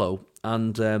Manchester Apollo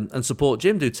and support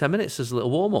Jim. Do 10 minutes as a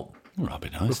little warm up. Oh, that'd be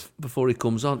nice. Before he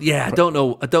comes on. Yeah, I don't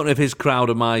know if his crowd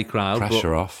or my crowd.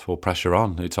 Pressure off or pressure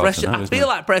on. I feel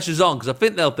like pressure's on because I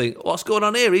think they'll think, what's going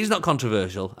on here? He's not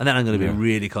controversial. And then I'm going to be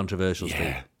really controversial, Steve.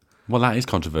 Yeah. Well, that is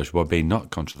controversial by being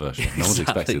not controversial. No one's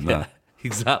expecting that.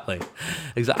 Exactly.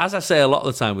 As I say a lot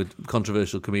of the time with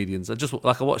controversial comedians, I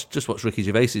watched Ricky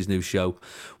Gervais's new show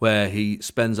where he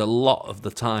spends a lot of the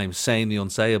time saying the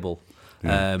unsayable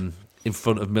in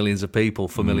front of millions of people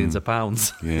for millions of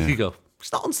pounds. Yeah. You go,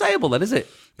 it's not unsayable then, is it?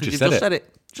 Because Just you've said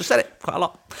it. Just said it quite a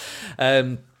lot.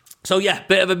 So yeah,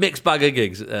 bit of a mixed bag of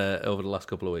gigs over the last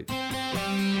couple of weeks.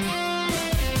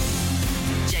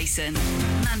 Jason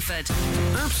Manford,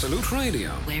 Absolute Radio.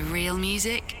 where real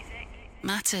music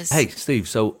matters. Hey, Steve,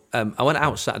 so I went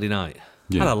out Saturday night.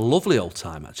 Yeah. Had a lovely old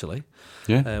time, actually.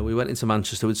 Yeah. We went into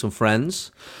Manchester with some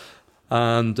friends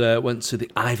and went to the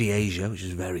Ivy Asia, which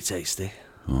is very tasty.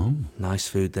 Oh. Nice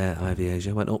food there, Ivy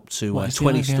Asia. Went up to What is the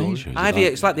 20 Ivy stores. Asia? Is it Ivy,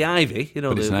 like- it's like the Ivy,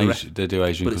 But it's they do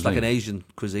Asian but it's cuisine. like an Asian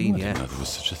cuisine, I didn't know yeah. there was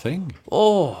such a thing.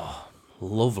 Oh,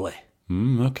 lovely.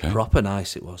 Okay. Proper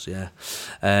nice it was, yeah.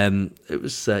 It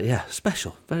was,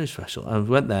 special, very special. And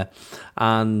we went there,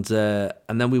 and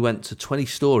then we went to 20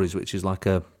 Stories, which is like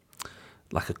a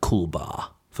cool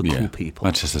bar for cool people.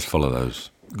 Manchester's full of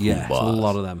those. Cool Yeah, bars. it's a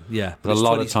lot of them. Yeah, But a it's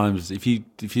lot 20 of times, if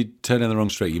you turn in the wrong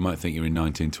street, you might think you're in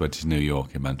 1920s New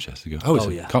York in Manchester. You go, it's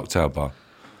a cocktail bar.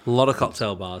 A lot of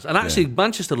cocktail bars, and actually,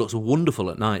 Manchester looks wonderful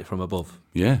at night from above.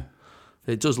 Yeah.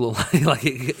 It does look like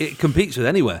it competes with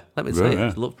anywhere. Let me say,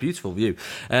 Yeah. it looks beautiful view.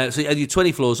 So you're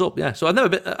 20 floors up, yeah. So I've never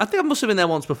been. I think I must have been there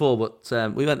once before,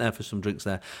 but we went there for some drinks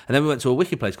there, and then we went to a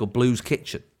wicked place called Blues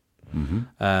Kitchen.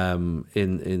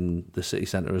 In the city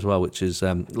centre as well, which is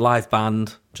live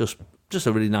band, just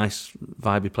a really nice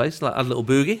vibey place. Like had a little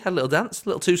boogie, had a little dance, a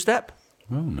little two-step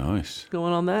Oh, nice.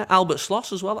 going on there. Albert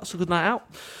Schloss as well. That's a good night out.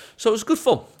 So it was good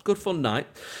fun night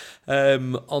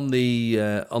on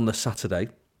the Saturday.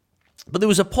 But there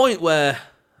was a point where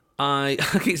I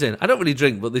keep saying I don't really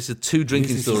drink, but this is two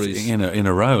drinking stories in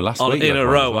a row last week. in a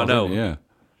row. I know. Yeah.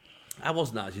 I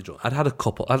wasn't actually drunk. I'd had a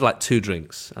couple. I'd like 2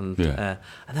 drinks, and then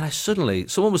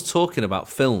someone was talking about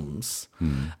films,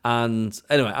 and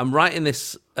anyway, I'm writing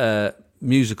this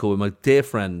musical with my dear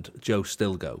friend Joe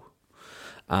Stilgo,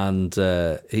 and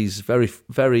he's very,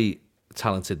 very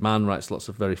talented man. Writes lots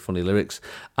of very funny lyrics,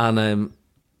 and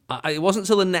it wasn't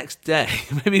until the next day,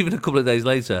 maybe even a couple of days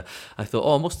later, I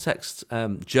thought, I must text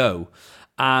Joe,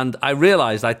 and I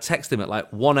realised I texted him at like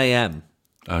 1 a.m.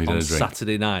 Oh, you on did a drink.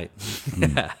 Saturday night.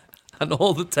 Yeah. And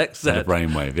all the text Had a said,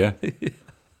 brainwave, yeah?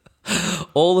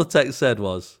 all the text said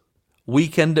was,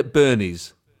 "Weekend at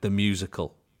Bernie's, the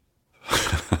musical."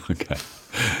 Okay.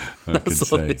 I can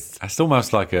That's all see. it is. That's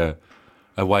almost like a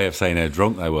way of saying how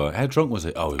drunk they were. How drunk was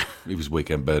it? Oh, it was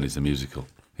Weekend Bernie's the musical.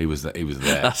 He was there.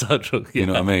 That's how drunk. Yeah. You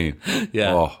know what I mean?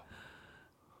 Yeah. Oh,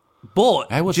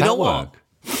 But how would do you that know work?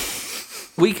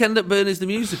 what? Weekend at Bernie's, the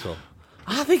musical.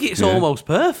 I think it's almost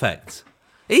perfect.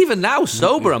 Even now,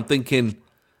 sober, I'm thinking,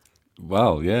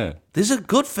 Well, yeah. there's a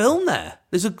good film there.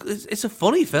 It's a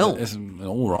funny film. It's an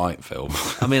all right film.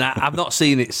 I mean, I've not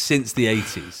seen it since the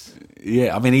 80s.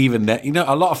 Yeah, I mean, even that,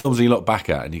 a lot of films you look back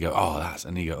at and you go,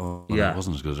 and you go, Yeah. it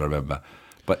wasn't as good as I remember.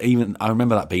 But even, I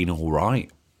remember that being all right.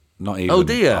 Not even. Oh,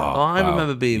 dear. I wow.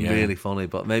 remember being Yeah. really funny,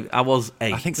 but maybe I was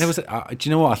 8. I think there was, do you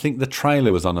know what? I think the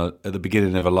trailer was on at the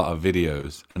beginning of a lot of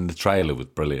videos, and the trailer was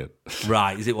brilliant.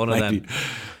 Right, is it one of Maybe. them?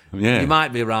 Yeah. You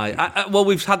might be right. Well,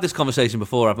 we've had this conversation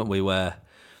before, haven't we, where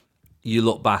you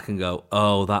look back and go,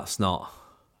 oh, that's not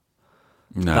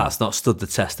stood the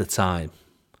test of time.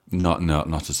 Not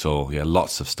at all. Yeah,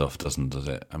 lots of stuff does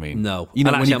it? I mean, No. You know,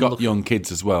 And when actually, you've I'm got young kids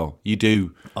as well, you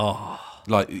do. Oh,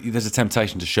 Like, there's a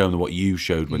temptation to show them what you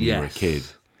showed when you were a Yes. kid.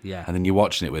 Yeah. And then you're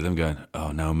watching it with them going,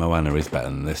 oh no, Moana is better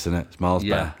than this, isn't it? It's miles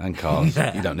Yeah. better. And Cars.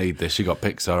 Yeah. You don't need this. You got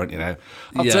Pixar,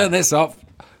 I'll Yeah. turn this off.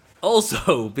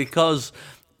 also, because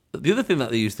The other thing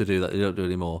that they used to do that they don't do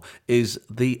anymore is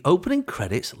the opening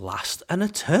credits last an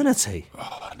eternity.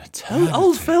 Oh, an eternity.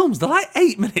 Old films, they're like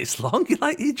 8 minutes long.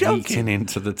 You're joking. Eating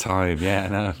into the time, yeah, I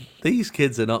know. These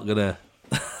kids are not gonna.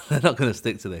 They're not going to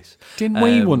stick to this. Didn't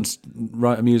we once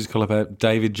write a musical about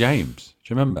David James?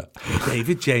 Do you remember?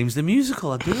 David James the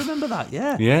musical. I do remember that.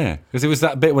 Yeah. Yeah, because it was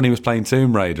that bit when he was playing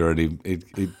Tomb Raider and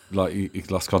he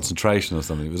lost concentration or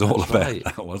something. It was all about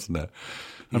that, wasn't it?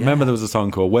 I remember there was a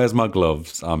song called "Where's My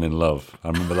Gloves? I'm in Love." I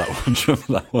remember that one. Do you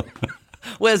remember that one?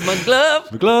 Where's my glove?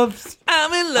 My gloves.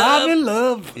 I'm in love. I'm in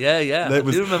love. Yeah. I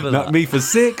do remember not that. me for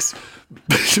 6.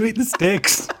 Sweet the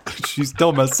sticks. She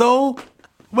stole my soul.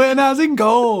 When I was in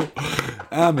goal,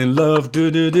 I'm in love, do.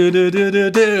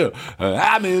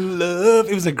 I'm in love.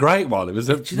 It was a great one. It was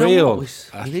a real. We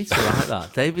need to write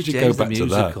that. David Should James go the back to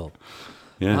that. musical.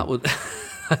 Yeah. That would.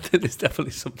 I think there's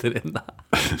definitely something in that.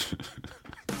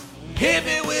 Hit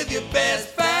me with your best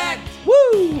fact.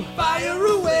 Woo! Fire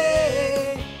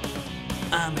away.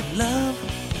 I'm in love.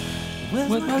 Where's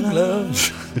my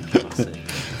gloves?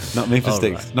 Not me for All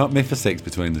 6. right. Not me for 6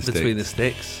 between the sticks. Between the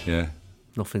sticks. Yeah.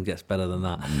 Nothing gets better than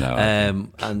that. No.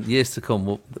 And years to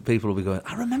come, people will be going,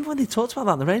 I remember when they talked about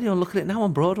that on the radio and look at it now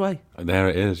on Broadway. There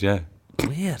it is, yeah.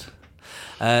 Weird.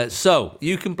 So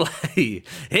you can play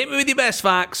Hit Me With Your Best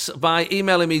Facts by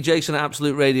emailing me,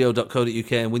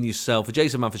 jason@absoluteradio.co.uk, and win yourself a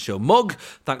Jason Manford Show mug,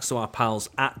 thanks to our pals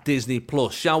at Disney+.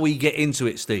 Shall we get into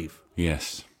it, Steve?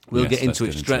 Yes. We'll Yes, get let's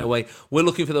into it straight away. We're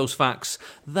looking for those facts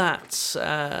that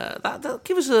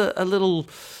give us a little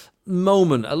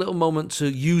moment to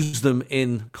use them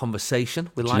in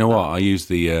conversation. Do you know what? I used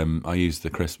the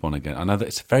crisp one again. I know that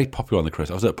it's very popular on the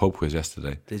crisp. I was at a pub quiz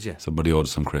yesterday. Did you? Somebody ordered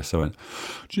some crisps. I went,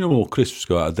 do you know what crisps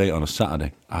go out of date on a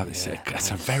Saturday?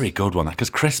 It's a very good one, because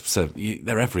crisps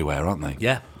they're everywhere, aren't they?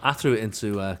 Yeah, I threw it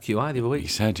into QI the other week. You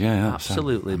said, yeah.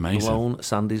 Absolutely amazing. blown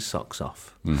Sandy's socks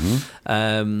off.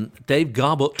 Mm-hmm. Dave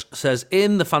Garbutt says,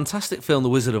 in the fantastic film The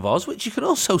Wizard of Oz, which you can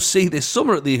also see this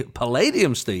summer at the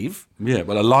Palladium, Steve. Yeah,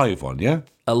 well, a live one, yeah?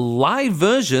 A live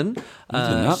version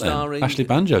That, starring... Ashley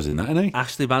Banjo's in that, isn't he?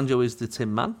 Ashley Banjo is the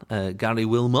Tin Man. Gary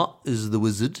Wilmot is the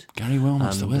Wizard. Gary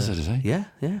Wilmot's the wizard, is he? Yeah.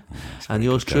 And very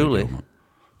yours good, Gary truly... Wilmot.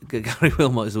 Gary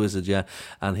Wilmot is the Wizard, yeah.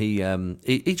 And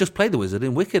he just played the Wizard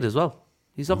in Wicked as well.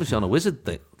 He's obviously on a wizard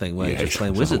thing where he's just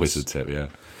playing he's on wizards. a wizard tip, yeah.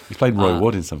 He's playing Roy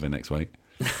Wood in something next week.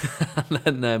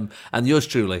 And yours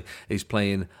truly is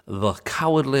playing the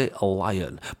Cowardly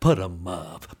Lion. Put 'em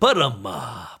up.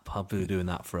 I'll be doing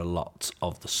that for a lot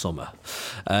of the summer.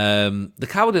 The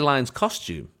Cowardly Lion's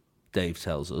costume, Dave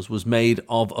tells us, was made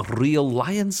of real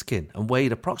lion skin and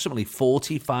weighed approximately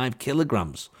 45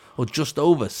 kilograms, or just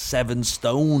over 7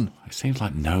 stone. It seems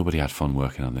like nobody had fun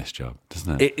working on this job,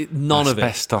 doesn't it? None of it.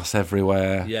 Asbestos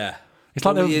everywhere. Yeah. It's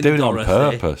like they were doing it on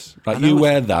purpose. Like, you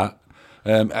wear that.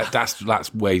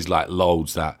 That's weighs like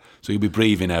loads, that. So you'll be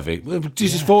breathing heavy.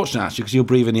 This is fortunate, actually, because you'll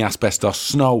breathe in the asbestos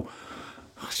snow.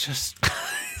 It's just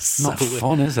not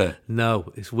fun, is it?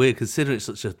 No, it's weird, considering it's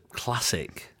such a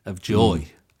classic of joy.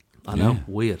 I know,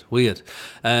 weird.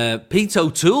 Pete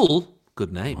O'Toole,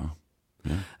 good name.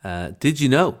 Did you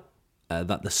know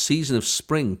that the season of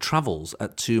spring travels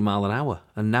at 2 miles an hour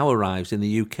and now arrives in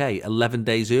the UK 11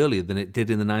 days earlier than it did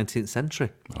in the 19th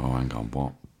century? Oh, hang on,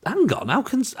 what? Hang on, how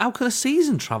can a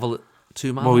season travel at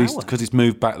 2 miles an hour? Because it's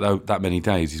moved back that many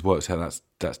days. He's worked out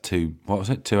that's 2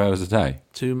 hours a day?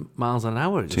 2 miles an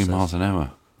hour, it just 2 says. miles an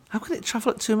hour. How can it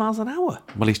travel at 2 miles an hour?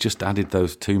 Well, he's just added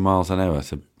those 2 miles an hour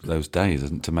to those days,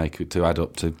 isn't to add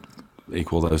up to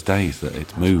equal those days that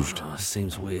it's moved. Oh, it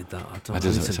seems weird, that.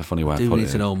 It's a funny way of I do putting need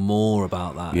it. to know more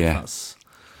about that. Yeah.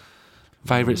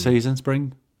 Favourite season,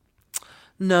 spring?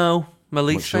 No, my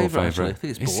least What's your favourite, actually. I favourite?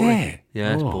 think it's Is boring. it?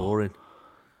 Yeah, it's Oh. boring.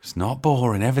 It's not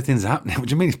boring. Everything's happening. What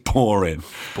do you mean it's boring?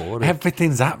 Boring.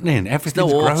 Everything's happening.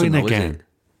 Everything's autumn, growing though, is again. it?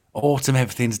 Autumn,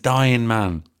 everything's dying,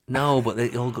 man. No, but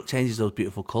it all changes those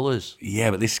beautiful colours.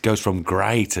 Yeah, but this goes from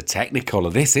grey to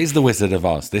Technicolor. This is the Wizard of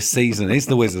Oz. This season is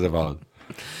the Wizard of Oz.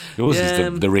 Yours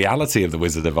is the reality of the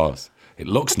Wizard of Oz. It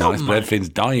looks nice, but everything's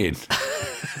dying.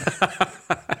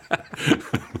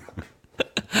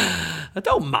 I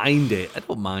don't mind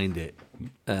it.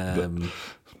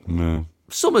 No.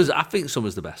 I think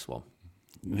summer's the best one.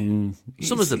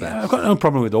 Summer's the best. I've got no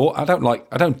problem with all. I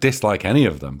don't dislike any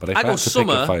of them. But if I I go had to pick a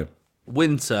summer, favourite,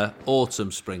 winter,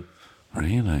 autumn, spring.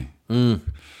 really?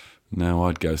 No,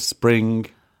 I'd go spring,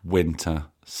 winter,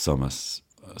 summer,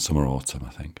 autumn. I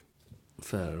think.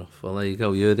 Fair enough. Well, there you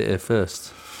go. You heard it here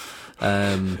first.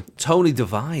 Tony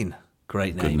Devine.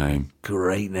 Great name. Good name.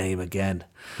 Great name again.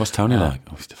 What's Tony like?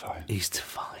 Oh, he's divine. He's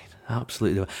divine.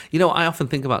 Absolutely divine. You know, I often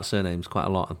think about surnames quite a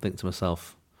lot and think to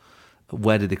myself,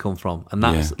 Where did he come from? And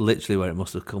that's literally where it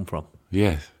must have come from.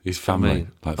 Yeah, his family,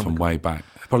 from way back.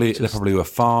 They probably were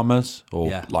farmers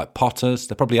or like potters.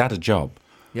 They probably had a job.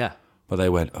 Yeah. But they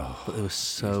went, But they were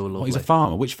so lovely. What, he's a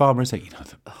farmer. Which farmer is he?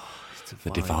 The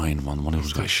divine one, the one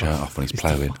who's got his shirt off when he's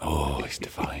ploughing. Oh, he's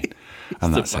divine.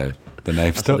 And that's how the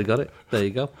name stuck. They got it. There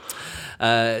you go.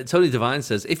 Tony Devine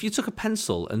says, if you took a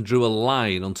pencil and drew a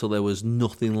line until there was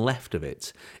nothing left of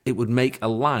it, it would make a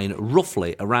line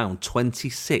roughly around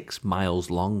 26 miles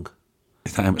long.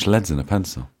 Is that how much lead's in a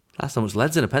pencil? That's how much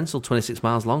lead's in a pencil, 26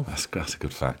 miles long. That's a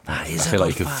good fact. That is I feel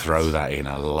like you could throw that in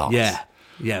a lot.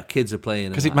 Yeah, kids are playing.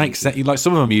 Because it makes sense. Like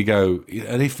some of them you go,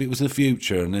 and if it was the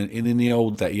future and in the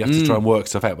old day, you have to try and work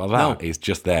stuff out. But that is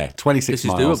just there. 26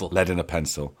 miles, doable. Lead in a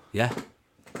pencil. Yeah.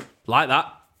 Like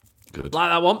that. Good.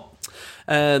 Like that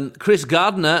one. Chris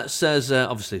Gardner says,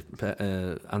 obviously,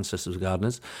 ancestors of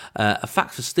gardeners, a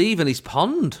fact for Steve and his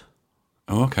pond.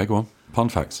 Oh, okay, go on.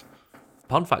 Pond facts.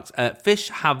 Pond facts. Fish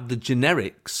have the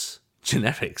genetics,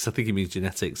 I think he means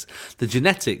genetics, the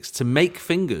genetics to make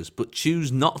fingers, but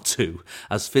choose not to,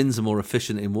 as fins are more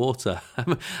efficient in water.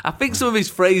 I think some of his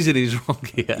phrasing is wrong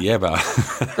here. Yeah, but...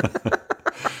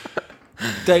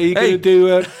 Dave, you going to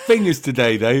do fingers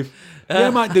today, Dave? Yeah, I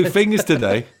might do fingers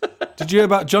today. Did you hear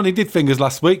about Johnny did fingers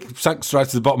last week? Sank straight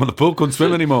to the bottom of the pool, couldn't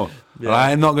swim anymore. Yeah.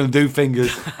 I'm not going to do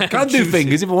fingers. I can do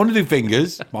fingers if I want to do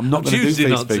fingers. I'm not going to do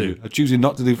fingers. I'm choosing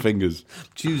not to do fingers.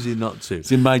 Choosing not to.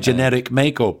 It's in my generic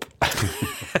makeup.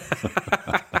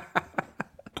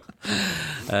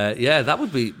 That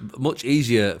would be much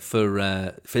easier for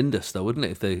Findus, though, wouldn't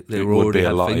it? If they were would already be a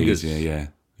had lot fingers. easier,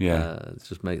 yeah.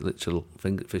 Just make literal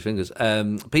fish fingers.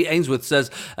 Pete Ainsworth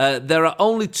says, there are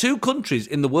only 2 countries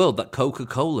in the world that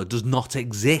Coca-Cola does not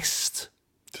exist.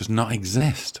 Does not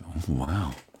exist? Oh,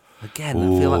 wow. Again,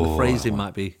 I feel like the phrasing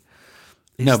might be...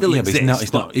 It still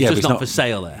exists, but it's just not for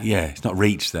sale there. Yeah, it's not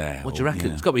reached there. What do you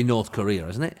reckon? It's got to be North Korea,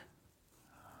 isn't it?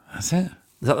 That's it.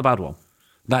 Is that the bad one?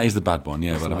 That is the bad one,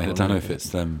 yeah. But I don't know if it's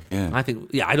them. I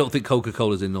don't think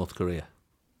Coca-Cola's in North Korea.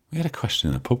 We had a question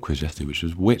in a pub quiz yesterday,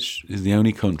 which is the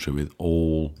only country with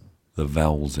all the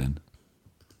vowels in?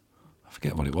 I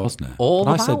forget what it was now. All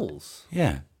the vowels?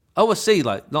 Yeah. Oh, I see.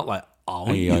 Like not like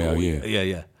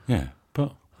A-E-I-O-U. Yeah.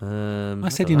 But I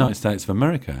said United States of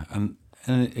America, and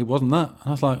it wasn't that. And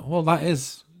I was like, well, that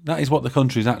is what the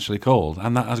country's actually called,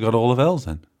 and that has got all the vowels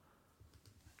in.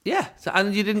 Yeah,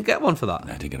 and you didn't get one for that?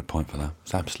 No, I didn't get a point for that.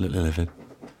 It's absolutely livid.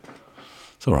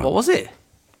 It's all right. What was it?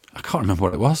 I can't remember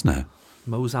what it was now.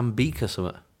 Mozambique or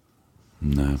something?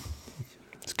 No.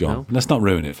 It's gone. No? Let's not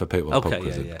ruin it for people. Okay,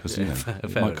 because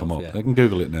it might come up. They can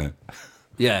Google it now.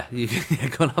 Yeah, you can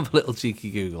go and have a little cheeky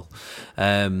Google.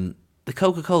 The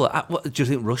Coca-Cola. What, do you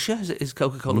think Russia is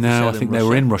Coca-Cola? No, I think they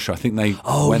were in Russia. I think they.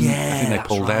 I think they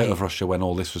pulled out of Russia when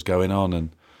all this was going on,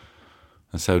 and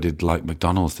so did like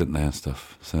McDonald's, didn't they, and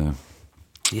stuff. So.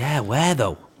 Yeah, where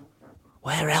though?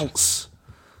 Where else?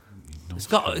 I'm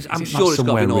sure it's got to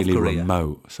be North really Korea.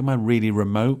 Remote. Somewhere really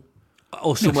remote.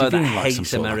 Or somewhere that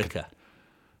hates America.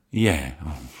 Yeah.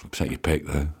 Oh, upset your pick,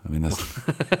 though. I mean, that's...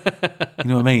 you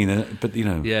know what I mean? But, you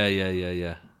know...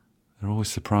 Yeah. They're always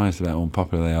surprised about how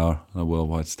unpopular they are on a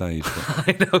worldwide stage. But,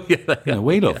 I know, yeah.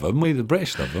 We love them. We, the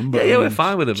British, love them. But, we're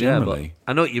fine with them, generally, yeah.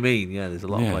 But I know what you mean. Yeah, there's a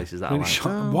lot of places that really I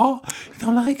like. What? You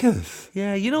don't like us?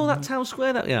 Yeah, you know that town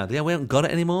square that we had? Yeah, we haven't got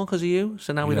it anymore because of you,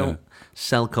 so now we don't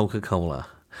sell Coca-Cola.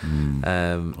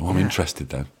 I'm interested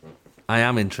then. I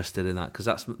am interested in that because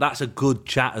that's a good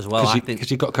chat as well.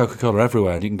 Because you've got Coca-Cola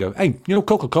everywhere, and you can go, hey,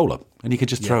 Coca-Cola, and you could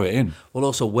just throw it in. Well,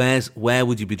 also, where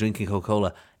would you be drinking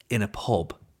Coca-Cola? In a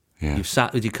pub. Yeah. You've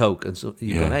sat with your Coke, and so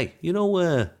you go, hey,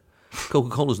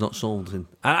 Coca-Cola's not sold in.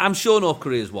 I'm sure North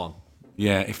Korea's one.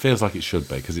 Yeah, it feels like it should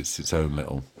be because it's its own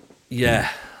little.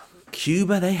 Yeah.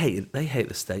 Cuba, they hate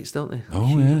the States, don't they? Oh,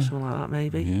 Cuba, yeah. Something like that,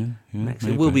 maybe. Yeah, Mexico.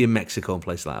 maybe. It will be in Mexico and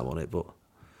places like that, won't it? But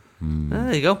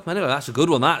there you go. Anyway, that's a good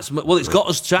one. It's got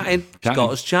us chatting.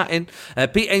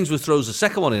 Pete Ainsworth throws the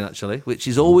second one in, actually, which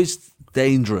is always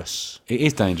dangerous. It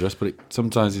is dangerous, but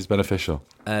sometimes it's beneficial.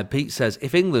 Pete says,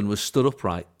 if England was stood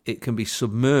upright, it can be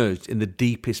submerged in the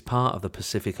deepest part of the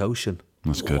Pacific Ocean.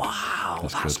 That's good. Wow,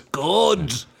 that's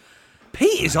good.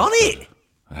 Pete is on it.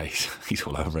 He's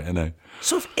all over it, isn't he?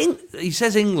 So he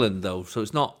says England, though, so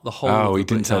it's not the whole of the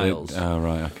British Isles. Oh,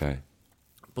 right, okay.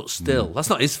 But still, that's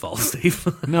not his fault, Steve.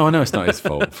 No, I know it's not his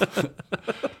fault.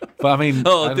 But I mean,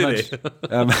 I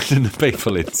imagine the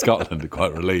people in Scotland are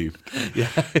quite relieved. Yeah.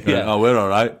 Oh, we're all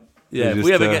right. Yeah, if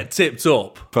we ever get tipped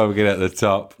up. Probably get at the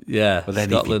top. Yeah. But then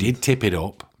Scotland. If he did tip it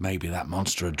up, maybe that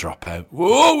monster would drop out.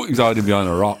 Whoa, he's hiding behind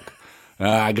a rock.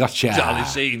 I gotcha. Charlie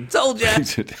Sheen. Told ya.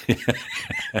 Hit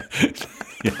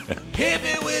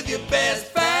me with your best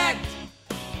fact.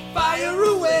 fire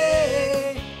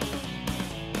away.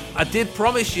 I did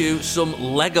promise you some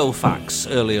Lego facts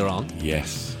earlier on,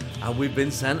 Yes. and we've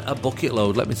been sent a bucket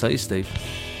load, let me tell you, Steve.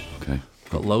 Okay.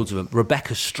 Got loads of them.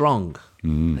 Rebecca Strong.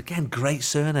 Again, great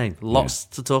surname. Lots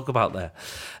to talk about there.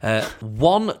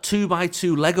 One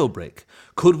 2x2 Lego brick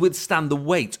could withstand the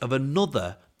weight of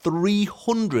another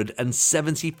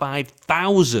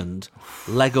 375,000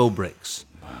 Lego bricks.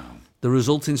 Wow. The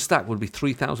resulting stack would be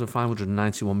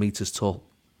 3,591 metres tall.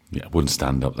 Yeah, it wouldn't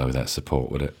stand up though without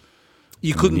support, would it?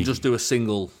 You couldn't just do a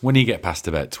single... When you get past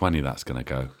about 20, that's going to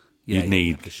go. Yeah,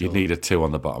 You'd need a 2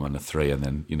 on the bottom and a 3, and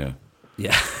then, Yeah,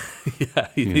 yeah.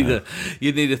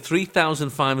 You'd need a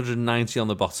 3,590 on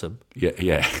the bottom.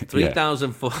 Yeah.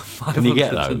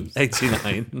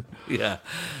 3,589. Yeah,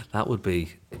 that would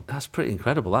be... That's pretty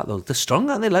incredible, that, though. They're strong,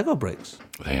 aren't they, Lego bricks?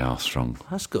 They are strong.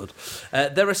 That's good.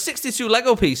 There are 62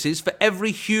 Lego pieces for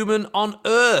every human on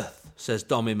Earth, says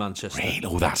Dom in Manchester. Really?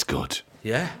 Oh, that's good.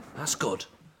 Yeah, that's good.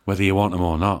 Whether you want them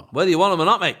or not. Whether you want them or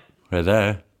not, mate. They're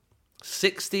there.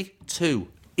 62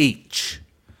 each.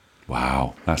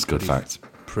 Wow, that's good fact.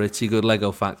 Pretty good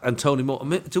Lego fact. And Tony Moore,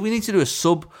 do we need to do a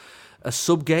sub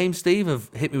game, Steve,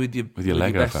 of hit me with your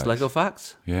Lego best facts? Lego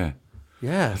facts? Yeah.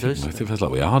 Yeah, I think it feels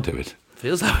like we are doing.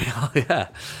 feels like we are.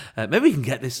 Yeah, maybe we can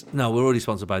get this. No, we're already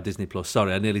sponsored by Disney Plus.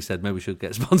 Sorry, I nearly said maybe we should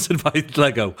get sponsored by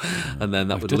Lego, and then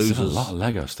that would lose us. We've done a lot of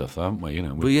Lego stuff, haven't we?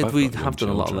 We have done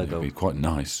a lot of Lego. It'd be quite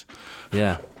nice.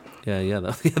 Yeah. Yeah,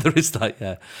 there is that,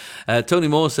 yeah. Tony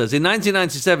Moore says, in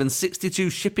 1997, 62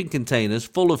 shipping containers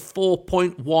full of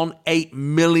 4.18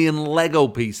 million Lego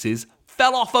pieces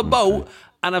fell off a boat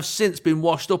and have since been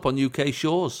washed up on UK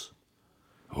shores.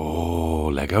 Oh,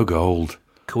 Lego gold.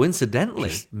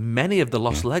 Coincidentally, many of the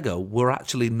lost Lego were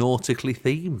actually nautically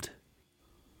themed.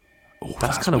 Oh,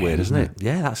 that's kind of weird, isn't it?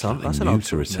 Yeah, that's an odd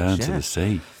to return to the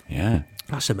sea. Yeah.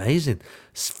 That's amazing.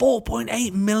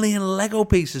 4.8 million Lego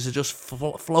pieces are just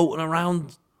floating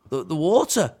around the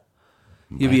water.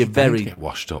 You'd be get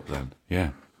washed up then.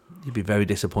 Yeah. You'd be very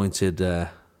disappointed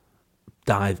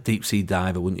deep sea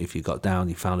diver, wouldn't you, if you got down,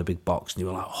 you found a big box and you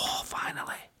were like, oh,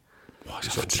 finally.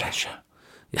 What's for treasure?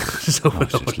 Yeah, it's just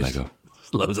Lego.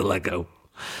 Loads of Lego.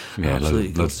 Yeah,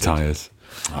 loads of tyres.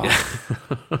 Oh. Yeah.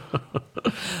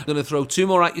 I'm going to throw two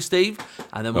more at you, Steve,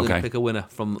 and then we're going to pick a winner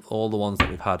from all the ones that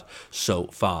we've had so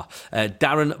far.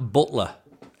 Darren Butler.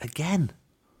 Again,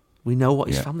 we know what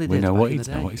his family did. We know what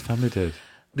his family did.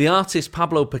 The artist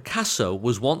Pablo Picasso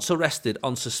was once arrested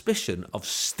on suspicion of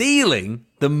stealing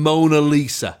the Mona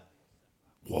Lisa.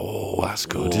 Whoa, that's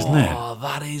good, isn't it? Oh,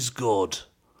 that is good.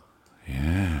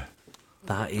 Yeah.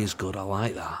 That is good. I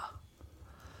like that.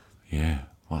 Yeah.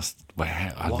 What's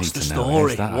the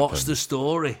story? What's the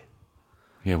story?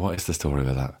 Yeah, what is the story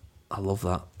with that? I love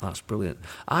that. That's brilliant.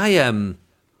 I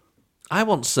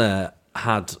once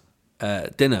had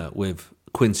dinner with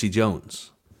Quincy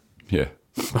Jones. Yeah.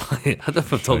 I don't know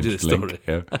if I've told you this story.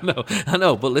 Yeah. I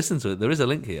know, but listen to it. There is a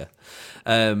link here.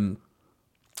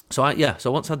 So I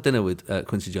once had dinner with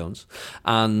Quincy Jones,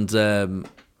 and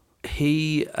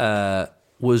he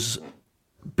was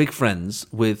big friends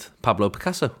with Pablo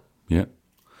Picasso. Yeah.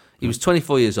 He was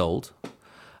 24 years old,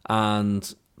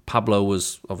 and Pablo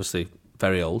was obviously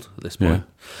very old at this point.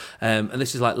 Yeah. And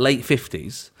this is like late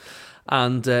 50s.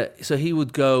 And so he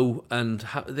would go and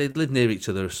they'd live near each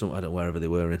other, I don't know, wherever they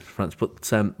were in France. But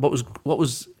what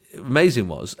was amazing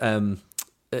was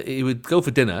he would go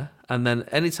for dinner, and then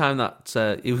anytime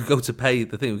that he would go to pay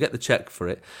the thing, he would get the check for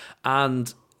it,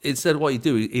 and instead what he'd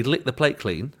do, he'd lick the plate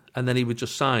clean, and then he would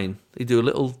just sign. He'd do a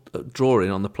little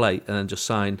drawing on the plate, and then just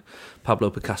sign Pablo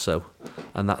Picasso,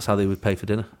 and that's how they would pay for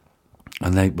dinner.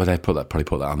 And they probably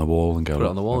put that on the wall and go, put it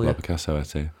on the wall, yeah. Picasso, I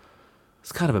see.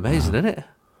 It's kind of amazing, isn't it?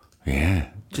 Yeah.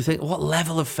 Do you think, what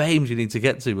level of fame do you need to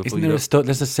get to before isn't there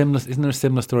a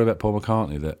similar story about Paul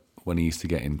McCartney that when he used to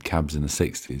get in cabs in the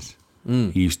 60s,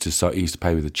 he used to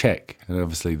pay with a cheque, and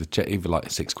obviously the cheque, even like a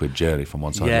 £6 journey from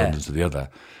one side of London to the other,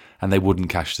 and they wouldn't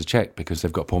cash the cheque because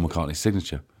they've got Paul McCartney's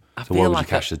signature. So why would you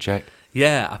cash the cheque?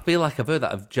 Yeah, I feel like I've heard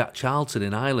that of Jack Charlton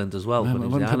in Ireland as well. It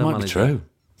might be true.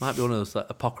 Might be one of those like,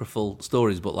 apocryphal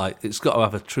stories, but like it's got to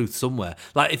have a truth somewhere.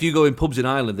 Like if you go in pubs in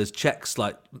Ireland, there's cheques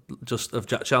like just of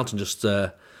Jack Charlton just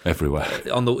everywhere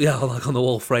on the like on the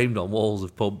wall, framed on walls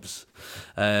of pubs.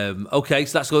 Okay,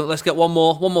 so that's good. Let's get one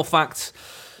more fact.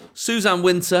 Suzanne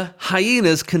Winter: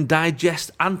 hyenas can digest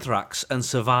anthrax and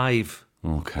survive.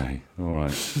 Okay, all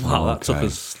right. Wow, that took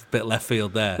us a bit left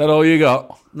field there. That all you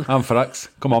got? Anthrax?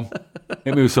 Come on,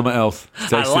 hit me with something else.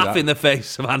 I laugh in the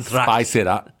face of anthrax. Spicy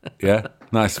that, yeah.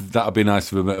 Nice. That'd be nice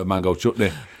with a bit of mango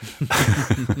chutney.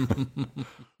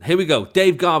 Here we go.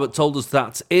 Dave Garbett told us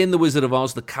that in The Wizard of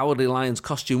Oz, the Cowardly Lion's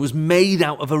costume was made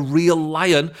out of a real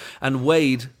lion and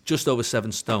weighed just over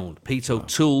 7 stone. Pete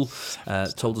O'Toole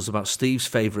told us about Steve's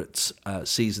favourite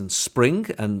season, spring,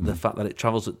 and the fact that it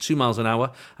travels at 2 miles an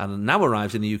hour and now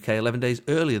arrives in the UK 11 days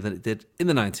earlier than it did in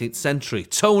the 19th century.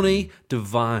 Tony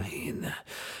Devine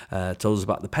told us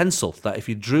about the pencil, that if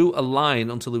you drew a line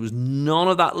until there was none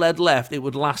of that lead left, it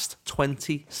would last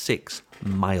 26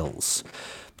 miles.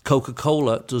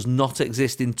 Coca-Cola does not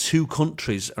exist in 2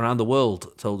 countries around the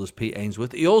world, told us Pete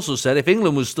Ainsworth. He also said if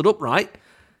England was stood upright,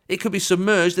 it could be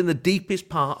submerged in the deepest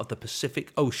part of the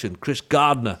Pacific Ocean. Chris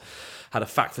Gardner had a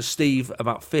fact for Steve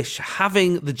about fish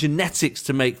having the genetics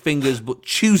to make fingers but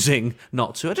choosing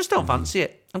not to. I just don't fancy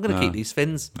it. I'm going to keep these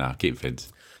fins. No, keep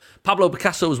fins. Pablo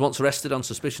Picasso was once arrested on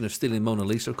suspicion of stealing Mona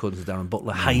Lisa, according to Darren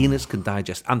Butler. Hyenas can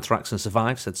digest anthrax and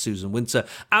survive, said Susan Winter.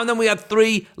 And then we had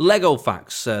 3 Lego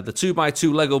facts. The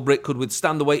 2x2 Lego brick could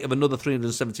withstand the weight of another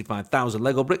 375,000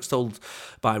 Lego bricks, told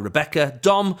by Rebecca.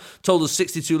 Dom told us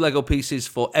 62 Lego pieces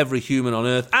for every human on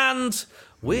Earth. And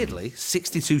weirdly,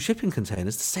 62 shipping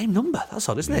containers, the same number. That's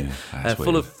odd, isn't it?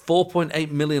 Full of 4.8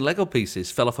 million Lego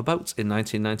pieces, fell off a boat in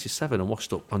 1997 and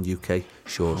washed up on UK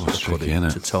shores, according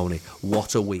to Tony.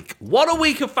 What a week. What a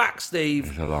week of facts, Steve.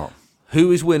 It's a lot.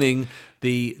 Who is winning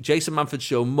the Jason Manford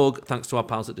Show mug, thanks to our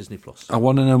pals at Disney+. I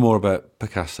want to know more about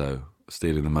Picasso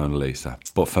stealing the Mona Lisa,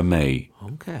 but for me,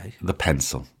 the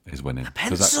pencil is winning. The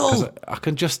pencil? Because I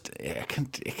can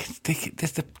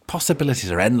the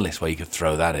possibilities are endless where you could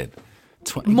throw that in.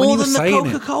 More than the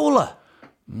Coca-Cola?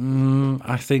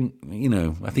 I think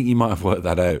you might have worked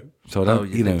that out. So I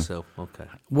don't, you think so? Okay.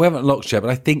 We haven't looked yet, but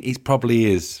I think it probably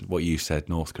is what you said,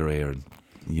 North Korea and,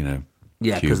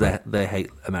 yeah, because they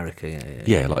hate America.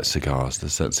 Yeah, like cigars.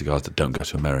 There's certain cigars that don't go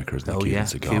to America as the Cuban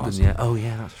cigars. Cuban, yeah. Oh,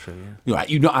 yeah, that's true, yeah.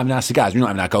 You're not having our cigars, you're not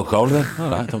having our Coca-Cola then?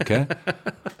 All right, don't care.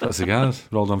 Got cigars,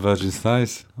 rolled on virgin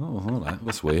thighs. Oh, all right,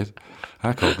 that's weird.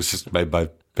 Our Coke was just made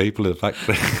by people in the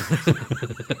factory.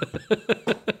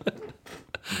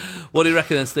 What do you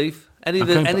reckon then, Steve? Any of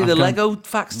the Lego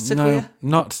facts tickle you?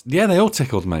 Yeah, they all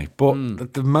tickled me,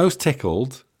 but the most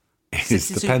tickled is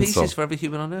the pencil. Pieces for every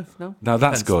human on Earth, no? No,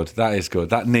 that's good. That is good.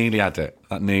 That nearly had it.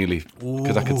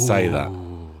 Because I could say that.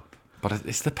 But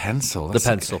it's the pencil. The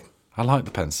pencil. I like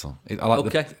the pencil. I like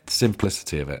the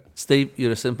simplicity of it. Steve,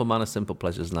 you're a simple man of simple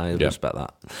pleasures, and I respect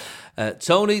that.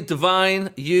 Tony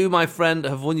Devine, you, my friend,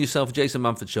 have won yourself a Jason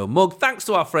Manford Show mug. Thanks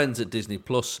to our friends at Disney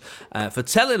Plus for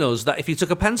telling us that if you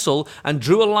took a pencil and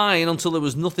drew a line until there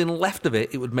was nothing left of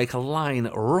it, it would make a line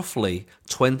roughly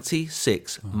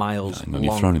 26 miles long.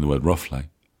 You've thrown in the word roughly.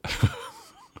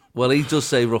 Well, he does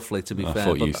say roughly, to be fair. I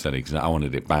thought you said exactly. I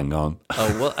wanted it bang on.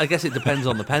 Oh, well, I guess it depends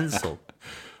on the pencil.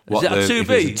 What, is it a 2B?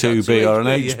 If it's a 2B or an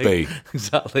HB? Yeah,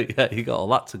 exactly, yeah, you got all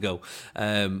that to go.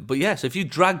 But yeah, so if you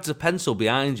dragged a pencil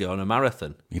behind you on a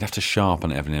marathon... You'd have to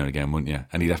sharpen it every now and again, wouldn't you?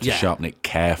 And you'd have to sharpen it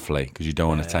carefully, because you don't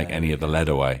want to take any of the lead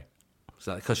away.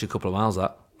 So that costs you a couple of miles,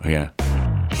 that. Yeah.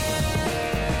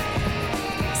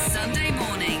 Sunday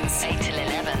mornings, 8 till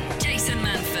 11. Jason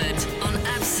Manford on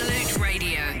Absolute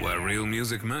Radio. Where real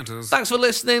music matters. Thanks for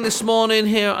listening this morning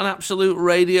here on Absolute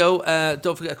Radio.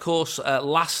 Don't forget, of course,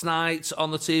 last night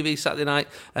on the TV, Saturday night,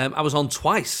 I was on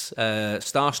twice.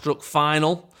 Starstruck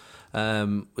Final.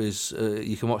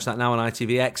 You can watch that now on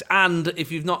ITVX. And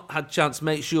if you've not had a chance,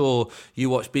 make sure you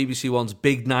watch BBC One's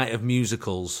Big Night of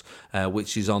Musicals,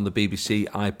 which is on the BBC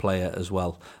iPlayer as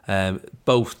well.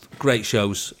 Both great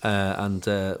shows and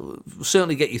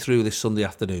certainly get you through this Sunday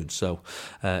afternoon. So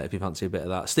if you fancy a bit of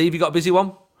that. Steve, you got a busy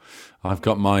one? I've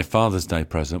got my Father's Day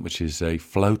present, which is a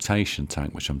flotation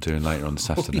tank, which I'm doing later on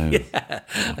this afternoon. Yeah,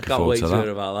 I can't wait to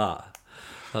hear about that.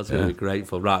 That's going to be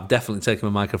grateful. Right, I'm definitely taking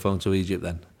my microphone to Egypt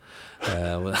then.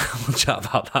 We'll chat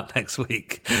about that next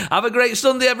week. Have a great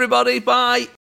Sunday, everybody. Bye.